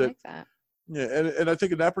think that. Yeah, and I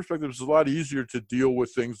think in that perspective, it's a lot easier to deal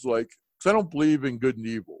with things like, because I don't believe in good and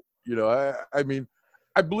evil. I mean,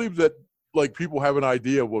 I believe that, like, people have an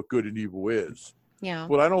idea of what good and evil is. Yeah.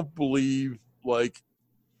 But I don't believe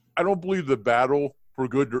the battle for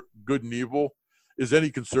good and evil is any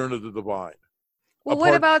concern of the divine. Well,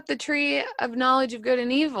 what about the tree of knowledge of good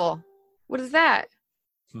and evil? What is that?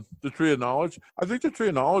 The tree of knowledge? I think the tree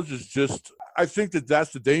of knowledge is just, I think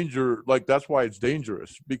that's the danger. Like, that's why it's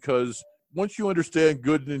dangerous, because once you understand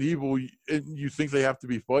good and evil, and you think they have to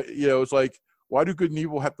be fight, it's like, why do good and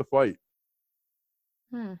evil have to fight?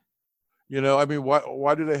 I mean,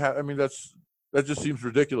 why do they have, I mean, that just seems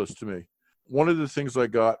ridiculous to me. One of the things I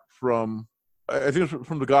got from, I think it's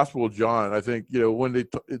from the Gospel of John, I think, when they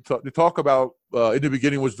talk about, in the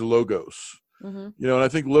beginning was the Logos, and I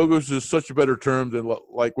think Logos is such a better term than,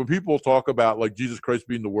 like, when people talk about, like, Jesus Christ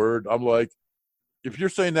being the Word, I'm like, if you're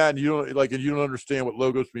saying that and you don't understand what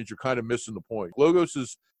logos means, you're kind of missing the point. Logos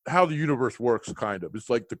is how the universe works, kind of. It's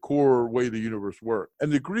like the core way the universe works.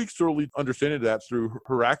 And the Greeks certainly understanding that through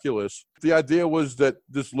Heraclius. The idea was that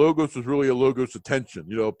this logos was really a logos of tension,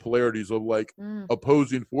 polarities of like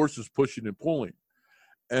opposing forces pushing and pulling.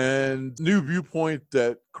 And new viewpoint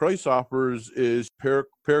that Christ offers is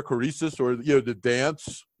perichoresis, or, the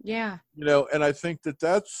dance. Yeah. And I think that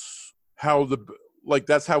that's how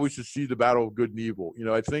that's how we should see the battle of good and evil.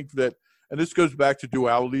 I think that, and this goes back to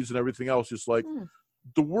dualities and everything else. It's like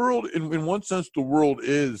the world, in one sense, the world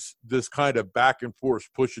is this kind of back and forth,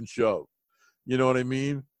 push and shove. You know what I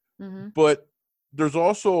mean? Mm-hmm. But there's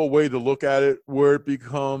also a way to look at it where it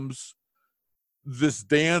becomes this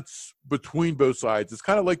dance between both sides. It's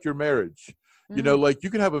kind of like your marriage. Like you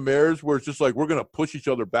can have a marriage where it's just like, we're going to push each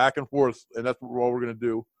other back and forth, and that's all we're going to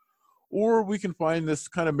do. Or we can find this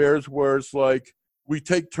kind of marriage where it's like, we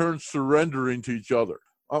take turns surrendering to each other.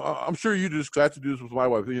 I'm sure you just have to do this with my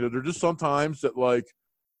wife. There's just sometimes that like,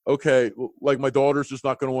 okay, like my daughter's just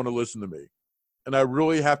not going to want to listen to me. And I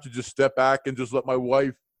really have to just step back and just let my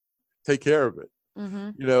wife take care of it.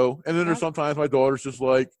 Mm-hmm. And then there's sometimes my daughter's just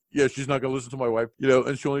like, yeah, she's not going to listen to my wife,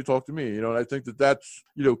 and she'll only talk to me, and I think that that's,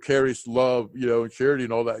 carries love, and charity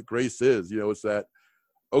and all that grace is, it's that,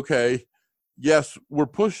 okay, yes, we're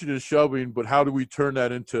pushing and shoving, but how do we turn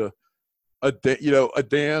that into a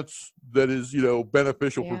dance that is,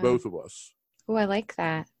 beneficial for both of us? Oh, I like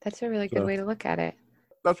that. That's a really good way to look at it.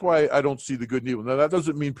 That's why I don't see the good and evil. Now, that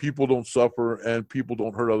doesn't mean people don't suffer and people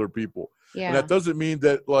don't hurt other people. Yeah. And that doesn't mean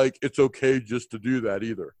that, like, it's okay just to do that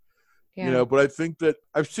either. Yeah. But I think that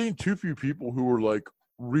I've seen too few people who are, like,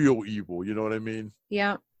 real evil. You know what I mean?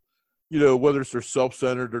 Yeah. Whether it's they're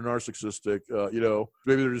self-centered or narcissistic,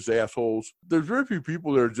 maybe they're just assholes. There's very few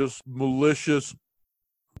people that are just malicious,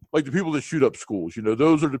 like the people that shoot up schools.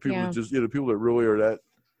 Those are the people that just, the people that really are that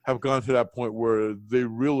have gone to that point where they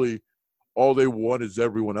really, all they want is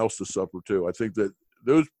everyone else to suffer too. I think that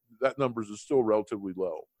that numbers is still relatively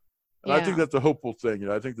low. And I think that's a hopeful thing.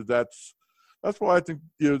 I think that's why I think,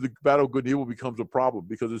 the battle of good and evil becomes a problem,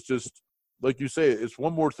 because it's just, like you say, it's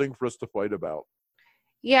one more thing for us to fight about.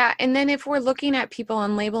 Yeah. And then if we're looking at people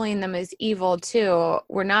and labeling them as evil too,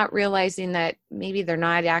 we're not realizing that maybe they're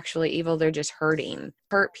not actually evil. They're just hurting.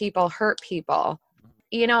 Hurt people.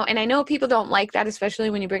 And I know people don't like that, especially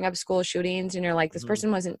when you bring up school shootings and you're like, this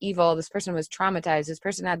person wasn't evil. This person was traumatized. This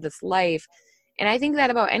person had this life. And I think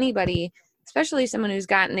that about anybody, especially someone who's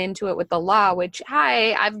gotten into it with the law, which,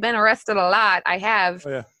 I've been arrested a lot. I have. Oh,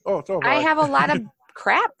 yeah. Oh, so I have a lot of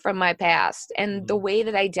crap from my past. And the way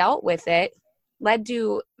that I dealt with it led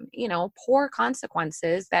to, poor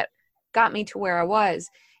consequences that got me to where I was.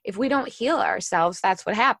 If we don't heal ourselves, that's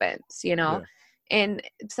what happens, Yeah. And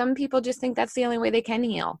some people just think that's the only way they can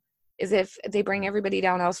heal, is if they bring everybody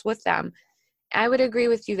down else with them. I would agree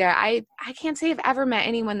with you there. I can't say I've ever met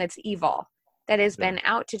anyone that's evil, that has been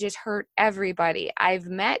out to just hurt everybody. I've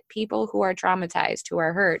met people who are traumatized, who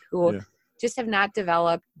are hurt, who just have not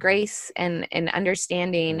developed grace and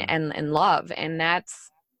understanding and love. And that's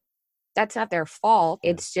not their fault.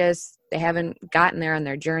 It's just they haven't gotten there on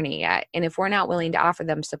their journey yet. And if we're not willing to offer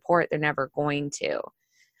them support, they're never going to.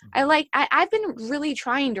 I've been really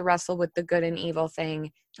trying to wrestle with the good and evil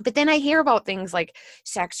thing, but then I hear about things like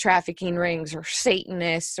sex trafficking rings or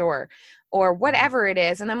Satanists or whatever it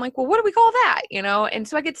is. And I'm like, well, what do we call that? And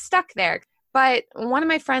so I get stuck there. But one of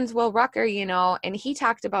my friends, Will Rucker, and he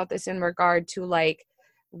talked about this in regard to like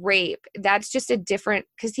rape. That's just a different,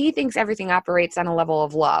 because he thinks everything operates on a level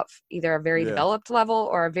of love, either a very developed level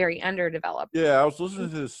or a very underdeveloped. Yeah, I was listening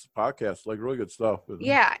to this podcast, like really good stuff.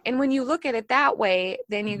 Yeah, and when you look at it that way,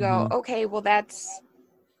 then you go, okay, well, that's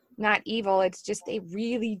not evil. It's just they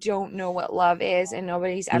really don't know what love is, and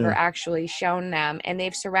nobody's ever actually shown them. And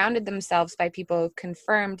they've surrounded themselves by people who've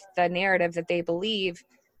confirmed the narrative that they believe.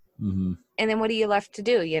 And then what are you left to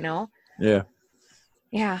do, Yeah.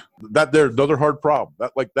 Yeah. There's another hard problem.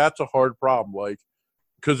 That's a hard problem. Like,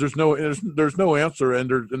 because there's no answer, and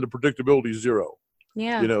the predictability is zero.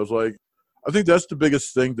 Yeah. It's like, I think that's the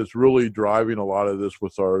biggest thing that's really driving a lot of this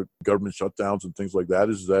with our government shutdowns and things like that,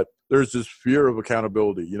 is that there's this fear of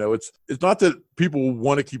accountability. It's not that people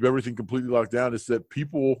want to keep everything completely locked down. It's that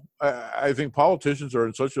people, I think politicians are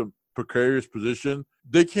in such a precarious position.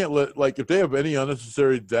 They can't if they have any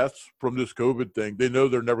unnecessary deaths from this COVID thing, they know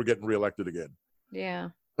they're never getting reelected again. Yeah.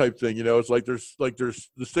 Type thing. It's like there's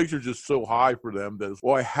the stakes are just so high for them that,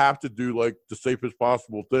 well, I have to do like the safest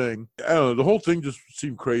possible thing. I don't know. The whole thing just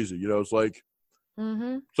seemed crazy. It's like,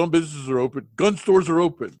 Mm-hmm. Some businesses are open. Gun stores are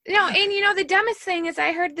open. No, and the dumbest thing is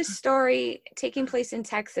I heard this story taking place in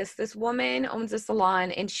Texas. This woman owns a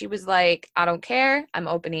salon, and she was like, I don't care. I'm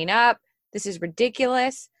opening up. This is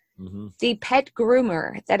ridiculous. Mm-hmm. The pet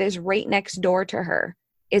groomer that is right next door to her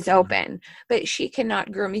is open, but she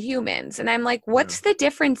cannot groom humans. And I'm like, what's the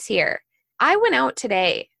difference here? I went out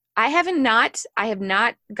today. I have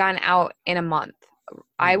not gone out in a month.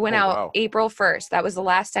 I went out April 1st. That was the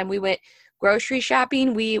last time we went grocery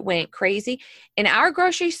shopping. We went crazy. And our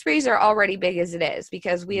grocery sprees are already big as it is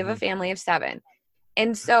because we have a family of 7.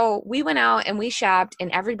 And so we went out and we shopped, and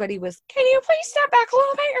everybody was, can you please step back a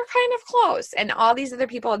little bit? You're kind of close. And all these other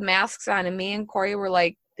people had masks on, and me and Corey were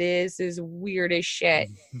like, this is weird as shit.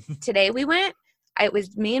 Today we went, it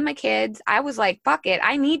was me and my kids. I was like, fuck it.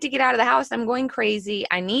 I need to get out of the house. I'm going crazy.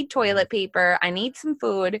 I need toilet paper. I need some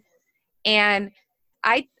food. And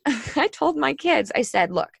I told my kids, I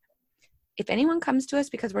said, look, if anyone comes to us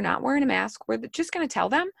because we're not wearing a mask, we're just going to tell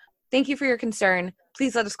them, thank you for your concern.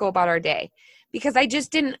 Please let us go about our day. Because I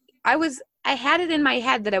just didn't, I had it in my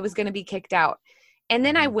head that I was going to be kicked out. And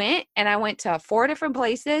then I went to 4 different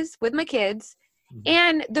places with my kids.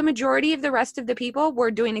 And the majority of the rest of the people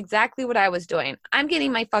were doing exactly what I was doing. I'm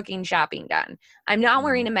getting my fucking shopping done. I'm not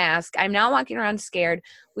wearing a mask. I'm not walking around scared.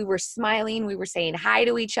 We were smiling. We were saying hi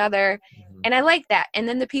to each other. And I like that. And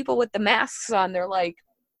then the people with the masks on, they're like,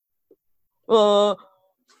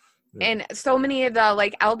 and so many of the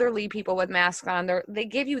like elderly people with masks on, they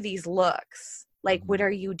give you these looks like, what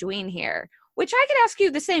are you doing here? Which I could ask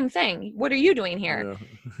you the same thing. What are you doing here?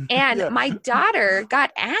 Yeah. And my daughter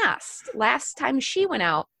got asked last time she went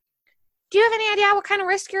out, do you have any idea what kind of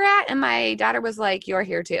risk you're at? And my daughter was like, you're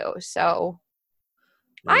here too. So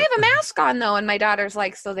I have a mask on though. And my daughter's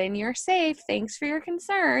like, so then you're safe. Thanks for your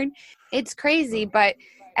concern. It's crazy. But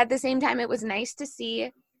at the same time, it was nice to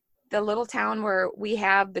see the little town where we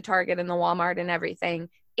have the Target and the Walmart and everything.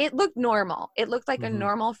 It looked normal. It looked like a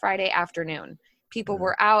normal Friday afternoon. People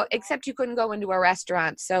were out, except you couldn't go into a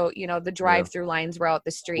restaurant. So, the drive-through lines were out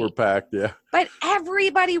the street. We're packed, yeah. But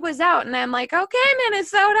everybody was out. And I'm like, okay,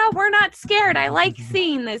 Minnesota, we're not scared. I like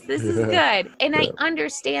seeing this. This is good. And I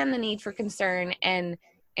understand the need for concern and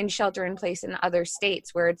shelter in place in other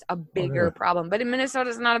states where it's a bigger problem. But in Minnesota,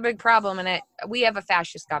 it's not a big problem. And we have a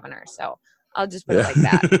fascist governor. So I'll just put it like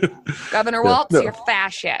that. Governor Waltz, you're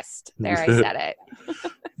fascist. There, I said it.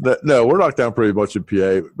 No, we're locked down pretty much in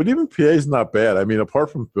PA. But even PA is not bad. I mean,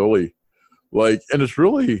 apart from Philly, and it's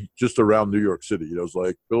really just around New York City. It's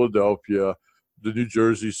like Philadelphia, the New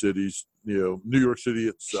Jersey cities, New York City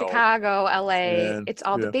itself. Chicago, LA. It's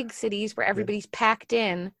all the big cities where everybody's packed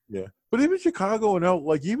in. Yeah. But even Chicago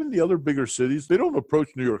and even the other bigger cities, they don't approach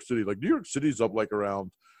New York City. Like New York City's up like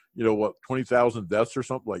around 20,000 deaths or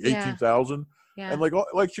something, like 18,000. Yeah. And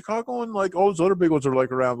like Chicago and like all those other big ones are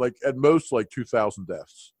like around like at most like 2,000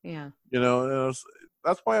 deaths. Yeah. And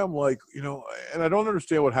that's why I'm like, and I don't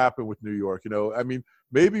understand what happened with New York. I mean,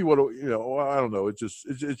 maybe I don't know. It's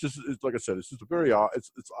like I said, it's just very odd.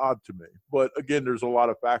 It's odd to me. But again, there's a lot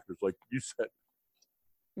of factors, like you said.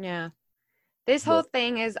 Yeah. This whole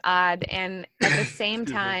thing is odd. And at the same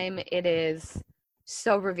time, it is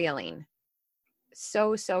so revealing.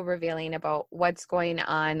 So revealing about what's going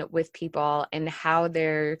on with people and how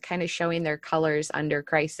they're kind of showing their colors under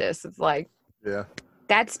crisis. It's like,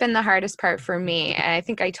 that's been the hardest part for me. And I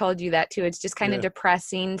think I told you that too. It's just kind of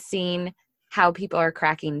depressing seeing how people are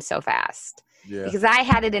cracking so fast. Yeah. Because I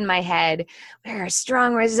had it in my head, we're a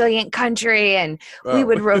strong, resilient country, and we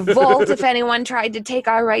would revolt if anyone tried to take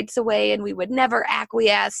our rights away, and we would never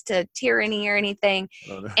acquiesce to tyranny or anything.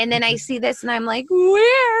 Oh, no. And then I see this, and I'm like,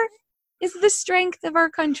 where is the strength of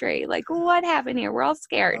our country? Like, what happened here? We're all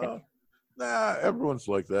scared. Nah, everyone's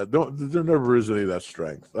like that. There never is any of that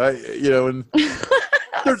strength. And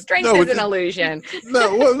strength is an illusion.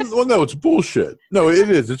 No, it's bullshit. No,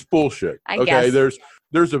 it is. It's bullshit. I guess.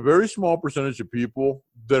 There's a very small percentage of people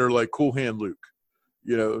that are like Cool Hand Luke.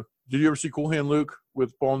 Did you ever see Cool Hand Luke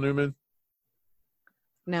with Paul Newman?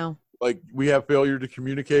 No. Like, we have failure to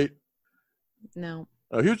communicate? No.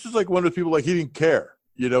 He was just like one of the people, like, he didn't care.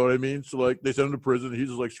 You know what I mean? So, like, they sent him to prison, and he's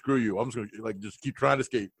just like, screw you. I'm just going to, like, just keep trying to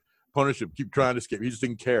escape. Punish him. Keep trying to escape. He just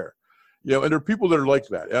didn't care. And there are people that are like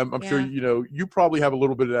that. I'm sure, you probably have a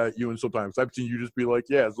little bit of that at you, and sometimes I've seen you just be like,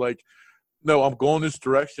 it's like, no, I'm going this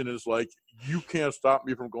direction. It's like, you can't stop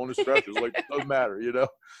me from going this direction. It's like, it doesn't matter,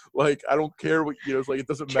 Like, I don't care what, it's like, it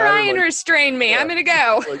doesn't matter. Try and restrain me. I'm going to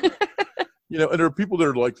go. And there are people that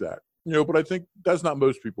are like that, but I think that's not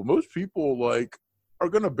most people. Most people, like, are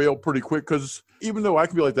going to bail pretty quick, because even though I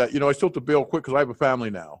can be like that, I still have to bail quick because I have a family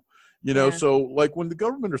now, so like when the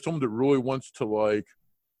government or someone that really wants to, like,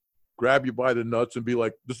 grab you by the nuts and be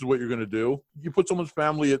like, this is what you're going to do. You put someone's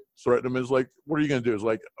family at threat them. It's like, what are you going to do? It's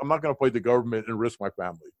like, I'm not going to fight the government and risk my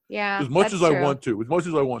family. Yeah. As much as true. I want to.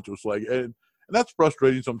 It's like, and that's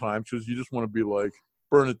frustrating sometimes because you just want to be like,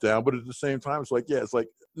 burn it down. But at the same time, it's like, yeah, it's like,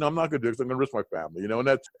 no, I'm not going to do it because I'm going to risk my family,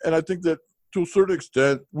 and I think that to a certain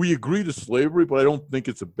extent, we agree to slavery, but I don't think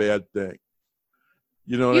it's a bad thing.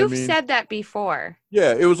 You know what I mean? You've said that before.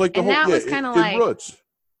 Yeah, it was like the and whole, that was kind of like, in Roots.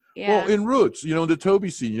 Yeah. Well, in Roots, the Toby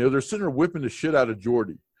scene, they're sitting there whipping the shit out of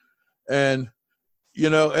Jordy. And,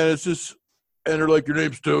 and it's just, and they're like, your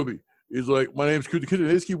name's Toby. He's like, my name's Kuta. They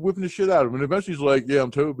just keep whipping the shit out of him. And eventually he's like, yeah,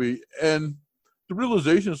 I'm Toby. And the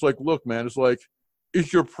realization is like, look, man, it's like,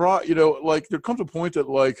 is your pride, like there comes a point that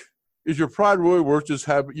like, is your pride really worth just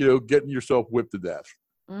getting yourself whipped to death?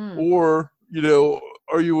 Or,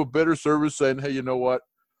 are you a better service saying, hey, you know what?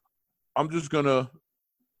 I'm just going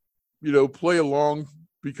to, play along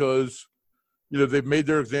because, they've made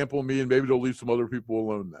their example of me and maybe they'll leave some other people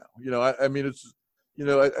alone now. I mean, it's,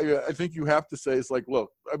 I think you have to say, it's like, look,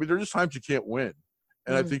 I mean, there's just times you can't win.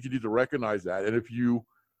 And I think you need to recognize that. And if you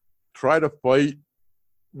try to fight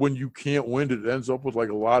when you can't win, it ends up with like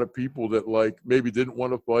a lot of people that like maybe didn't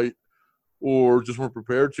want to fight or just weren't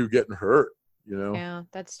prepared to getting hurt, Yeah,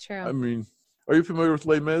 that's true. I mean, are you familiar with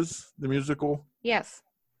Les Mis, the musical? Yes.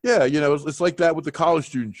 Yeah, it's like that with the college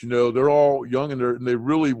students, they're all young and they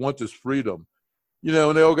really want this freedom,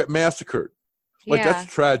 and they all get massacred. Like,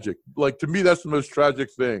 that's tragic. Like, to me, that's the most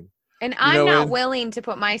tragic thing. And I'm not willing to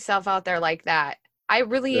put myself out there like that. I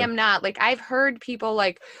really am not. Like, I've heard people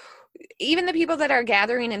like, even the people that are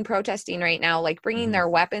gathering and protesting right now, like bringing their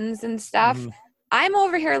weapons and stuff. I'm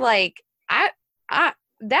over here like,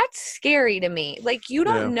 that's scary to me. Like, you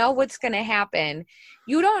don't know what's going to happen.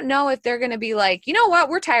 You don't know if they're going to be like, you know what?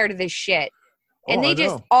 We're tired of this shit. And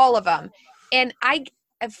all of them. And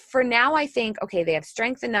for now, I think, okay, they have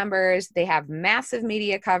strength in numbers. They have massive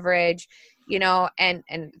media coverage,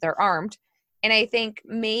 and they're armed. And I think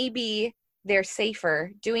maybe they're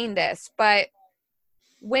safer doing this. But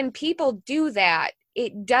when people do that,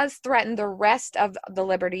 it does threaten the rest of the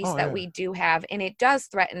liberties that we do have, and it does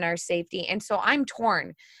threaten our safety. And so I'm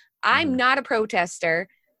torn. I'm not a protester.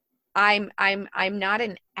 I'm not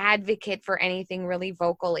an advocate for anything really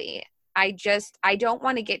vocally. I don't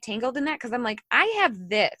want to get tangled in that because I'm like, I have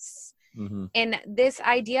this. And this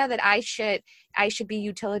idea that I should be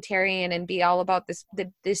utilitarian and be all about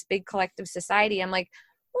this big collective society. I'm like,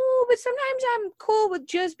 oh, but sometimes I'm cool with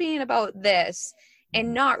just being about this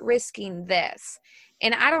and not risking this.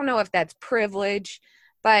 And I don't know if that's privilege,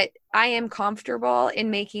 but I am comfortable in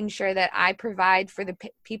making sure that I provide for the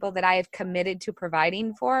people that I have committed to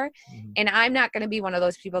providing for. And I'm not going to be one of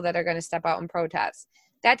those people that are going to step out and protest.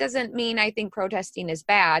 That doesn't mean I think protesting is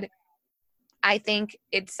bad. I think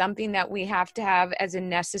it's something that we have to have as a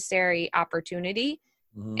necessary opportunity.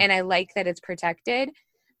 And I like that it's protected.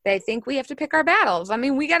 But I think we have to pick our battles. I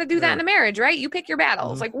mean, we got to do that in a marriage, right? You pick your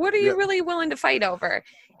battles. Like, what are you really willing to fight over?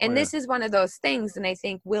 And this is one of those things. And I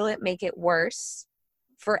think, will it make it worse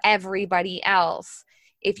for everybody else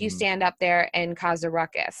if you stand up there and cause a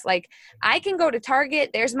ruckus? Like, I can go to Target.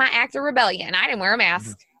 There's my act of rebellion. I didn't wear a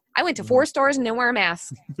mask. I went to 4 stores and didn't wear a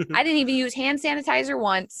mask. I didn't even use hand sanitizer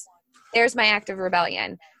once. There's my act of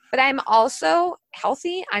rebellion. But I'm also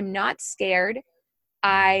healthy. I'm not scared.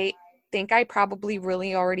 I think I probably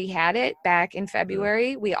really already had it back in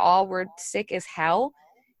February. We all were sick as hell.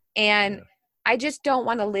 And I just don't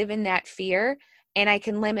want to live in that fear. And I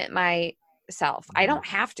can limit myself. I don't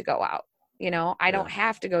have to go out. I don't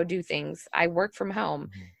have to go do things. I work from home.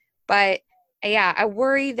 But I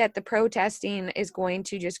worry that the protesting is going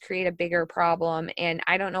to just create a bigger problem. And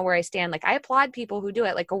I don't know where I stand. Like, I applaud people who do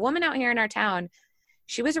it. Like, a woman out here in our town,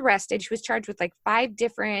 she was arrested. She was charged with like 5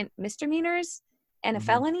 different misdemeanors and a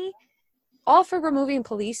felony. All for removing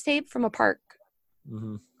police tape from a park.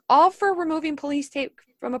 All for removing police tape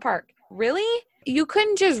from a park. Really? You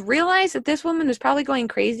couldn't just realize that this woman was probably going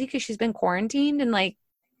crazy because she's been quarantined and like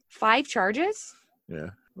 5 charges? Yeah.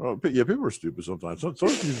 Well, people are stupid sometimes.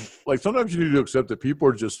 Sometimes you need to accept that people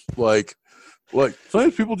are just like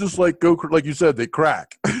sometimes people just like go, like you said, they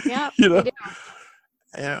crack. Yeah.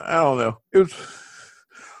 And I don't know. It's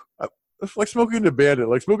like Smokey the Bandit.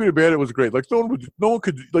 Like, Smokey the Bandit was great. Like, no one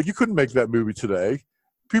could, like, you couldn't make that movie today.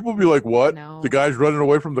 People would be like, what? No. The guy's running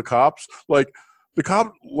away from the cops? Like, the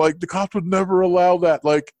cops would never allow that.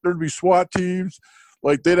 Like, there'd be SWAT teams.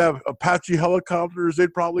 Like, they'd have Apache helicopters.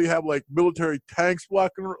 They'd probably have, like, military tanks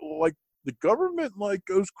blocking, like, the government, like,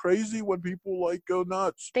 goes crazy when people, like, go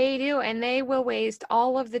nuts. They do, and they will waste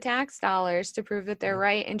all of the tax dollars to prove that they're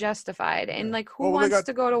right and justified. And, like, who wants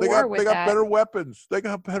to go to war with that? They got better weapons. They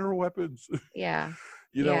got better weapons. Yeah.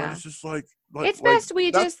 You know, and it's just like it's best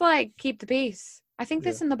we just like keep the peace. I think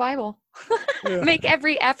this in the Bible. Make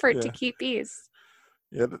every effort to keep peace.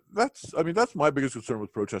 Yeah, that's my biggest concern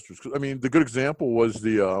with protesters. 'Cause, I mean, the good example was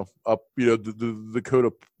the the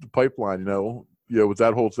Dakota pipeline. You know, with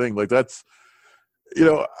that whole thing. Like that's,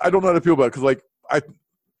 I don't know how to feel about it, because like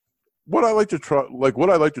what I like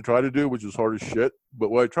to try to do, which is hard as shit,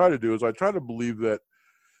 but what I try to do is I try to believe that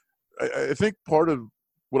I think part of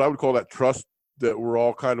what I would call that trust, that we're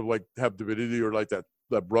all kind of like have divinity, or like that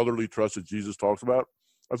brotherly trust that Jesus talks about.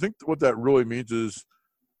 I think what that really means is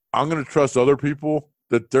I'm going to trust other people,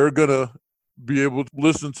 that they're going to be able to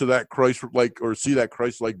listen to that Christ-like, or see that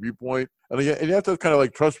Christ-like viewpoint. And you have to kind of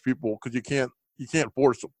like trust people, because you can't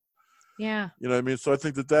force them. Yeah. You know what I mean? So I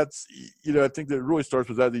think that's, I think that it really starts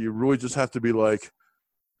with that you really just have to be like,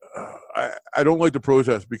 I don't like the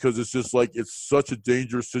protest, because it's just like, it's such a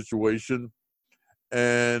dangerous situation.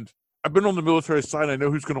 And I've been on the military side. I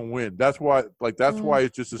know who's going to win. That's why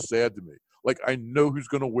it's just as sad to me. Like, I know who's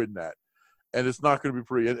going to win that. And it's not going to be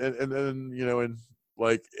pretty. And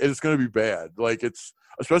like, it's going to be bad. Like, it's,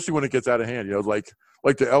 especially when it gets out of hand, like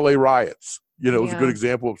the LA riots, is a good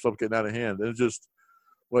example of something getting out of hand. And it's just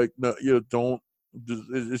like, no,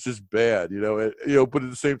 it's just bad, but at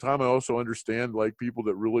the same time, I also understand like people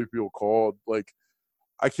that really feel called. Like,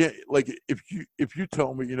 I can't, like, if you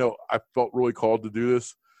tell me, I felt really called to do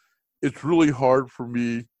this, it's really hard for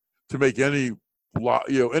me to make any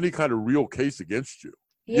kind of real case against you.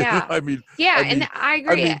 Yeah. And I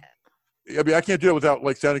agree. I can't do it without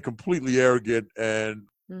like sounding completely arrogant and,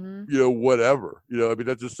 whatever,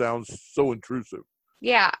 that just sounds so intrusive.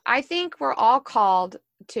 Yeah. I think we're all called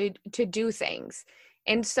to do things.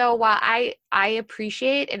 And so while I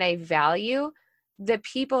appreciate and I value the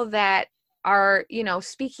people that are,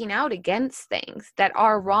 speaking out against things that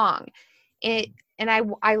are wrong, and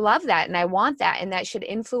I love that, and I want that, and that should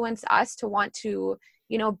influence us to want to,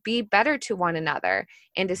 be better to one another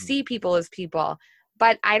and to see people as people.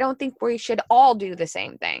 But I don't think we should all do the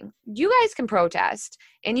same thing. You guys can protest,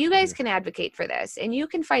 and you guys can advocate for this, and you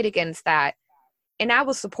can fight against that. And I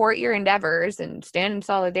will support your endeavors and stand in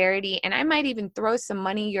solidarity. And I might even throw some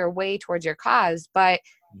money your way towards your cause, but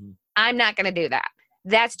I'm not going to do that.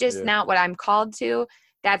 That's just not what I'm called to.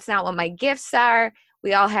 That's not what my gifts are.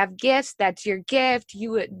 We all have gifts. That's your gift.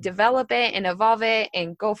 You develop it and evolve it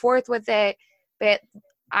and go forth with it. But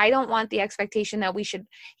I don't want the expectation that you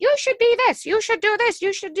should be this, you should do this,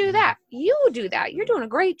 you should do that. You do that. You're doing a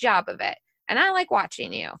great job of it. And I like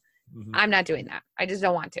watching you. I'm not doing that. I just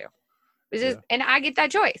don't want to. And I get that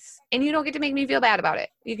choice. And you don't get to make me feel bad about it.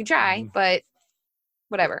 You can try, but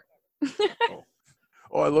whatever.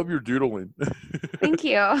 I love your doodling. Thank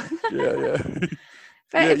you. Yeah.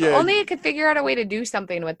 But if only I could figure out a way to do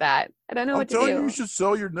something with that. I don't know what to do. You should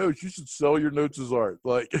sell your notes. You should sell your notes as art.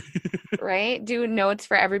 Like, right? Do notes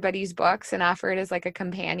for everybody's books and offer it as like a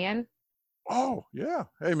companion. Oh, yeah.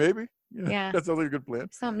 Hey, maybe. Yeah. That sounds like a good plan.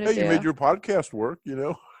 Something to do. You made your podcast work,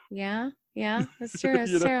 Yeah. That's true.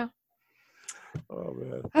 That's true. Oh,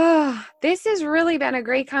 man. Oh, this has really been a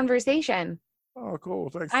great conversation. Oh, cool.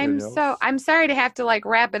 Thanks. I'm sorry to have to like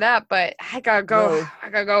wrap it up, but I gotta go. No. I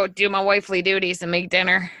gotta go do my wifely duties and make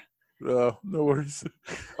dinner. No worries.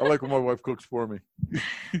 I like when my wife cooks for me.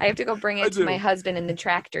 I have to go bring it to my husband in the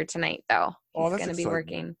tractor tonight, though. He's gonna be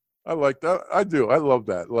working. I like that. I do. I love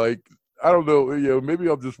that. Like, I don't know. Maybe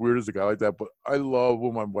I'm just weird as a guy like that, but I love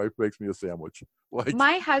when my wife makes me a sandwich. Like,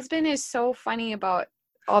 my husband is so funny about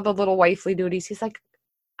all the little wifely duties. He's like,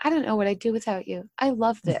 I don't know what I'd do without you. I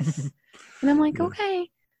love this. And I'm like, okay.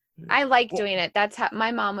 I like doing it. That's how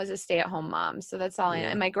my mom was a stay-at-home mom. So that's all I know.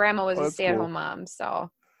 And my grandma was a stay-at-home mom. So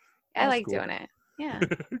I like doing it. Yeah.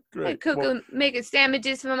 Great. Making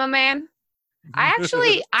sandwiches for my man.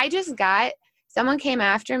 I just got, someone came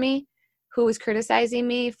after me who was criticizing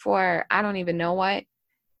me for, I don't even know what,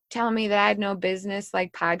 telling me that I had no business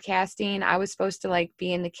like podcasting. I was supposed to like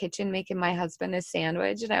be in the kitchen making my husband a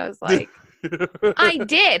sandwich. And I was like, I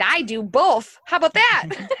did. I do both. How about that?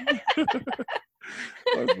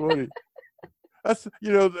 That's funny. That's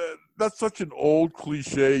that's such an old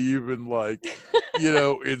cliche, even like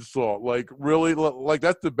insult. Like, really, like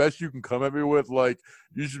that's the best you can come at me with. Like,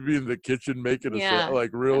 you should be in the kitchen making like,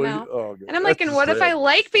 really. Oh, and I'm like, and what if I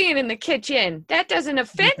like being in the kitchen? That doesn't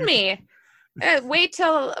offend me. Wait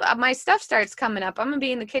till my stuff starts coming up. I'm gonna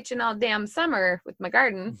be in the kitchen all damn summer with my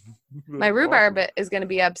garden. My rhubarb is gonna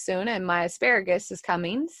be up soon, and my asparagus is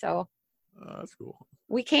coming. So that's cool.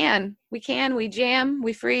 We jam,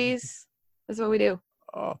 we freeze. That's what we do.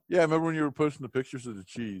 Yeah, I remember when you were posting the pictures of the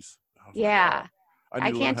cheese. Yeah,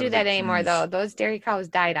 I can't do that anymore though. Those dairy cows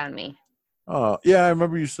died on me. Yeah, I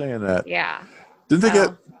remember you saying that. Yeah.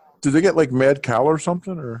 Did they get like mad cow or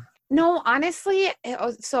something or? No, honestly,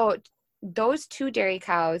 so those 2 dairy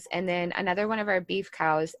cows and then another one of our beef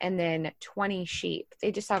cows and then 20 sheep.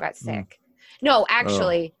 They just all got sick. No,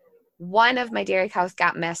 actually, one of my dairy cows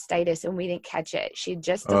got mastitis and we didn't catch it. She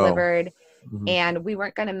just delivered and we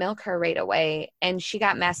weren't going to milk her right away. And she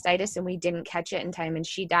got mastitis and we didn't catch it in time and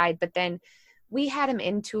she died. But then we had him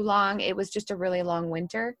in too long. It was just a really long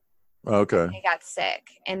winter. Okay. He got sick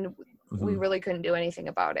and we really couldn't do anything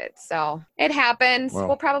about it. So it happens.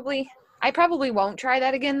 Wow. I probably won't try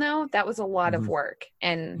that again though. That was a lot of work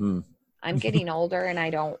and I'm getting older and I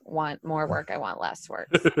don't want more work. I want less work.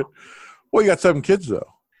 Well, you got 7 kids though.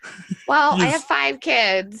 Well, I have 5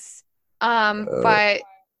 kids. But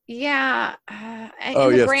yeah, and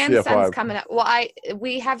the grandson's coming up. Well,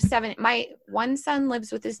 we have 7. My one son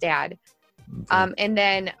lives with his dad. And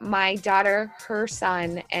then my daughter, her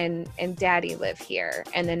son, and daddy live here,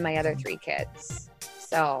 and then my other 3 kids.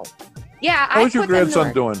 So, yeah. How's your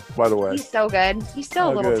grandson doing, by the way? He's so good. He's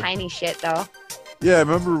still a little tiny shit, though. Yeah, I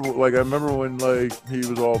remember when he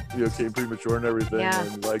was all came premature and everything,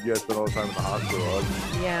 and spent all the time in the hospital.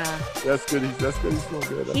 Yeah. That's good. He's doing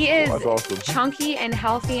good. That's awesome. Chunky and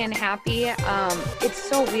healthy and happy. It's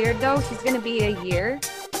so weird though. He's gonna be a year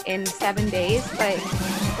in 7 days, but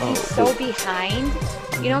he's so behind,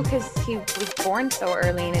 because he was born so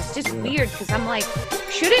early, and it's just weird because I'm like,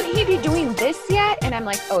 shouldn't he be doing this yet? And I'm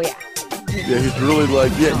like, oh yeah. Yeah, he's really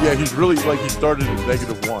he's really he started at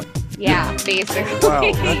 -1. Yeah, basically. Wow,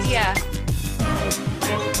 yeah.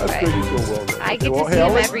 That's good. He's doing well. I get to see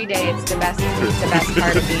him every day. It's the best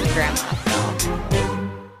part of being a grandma.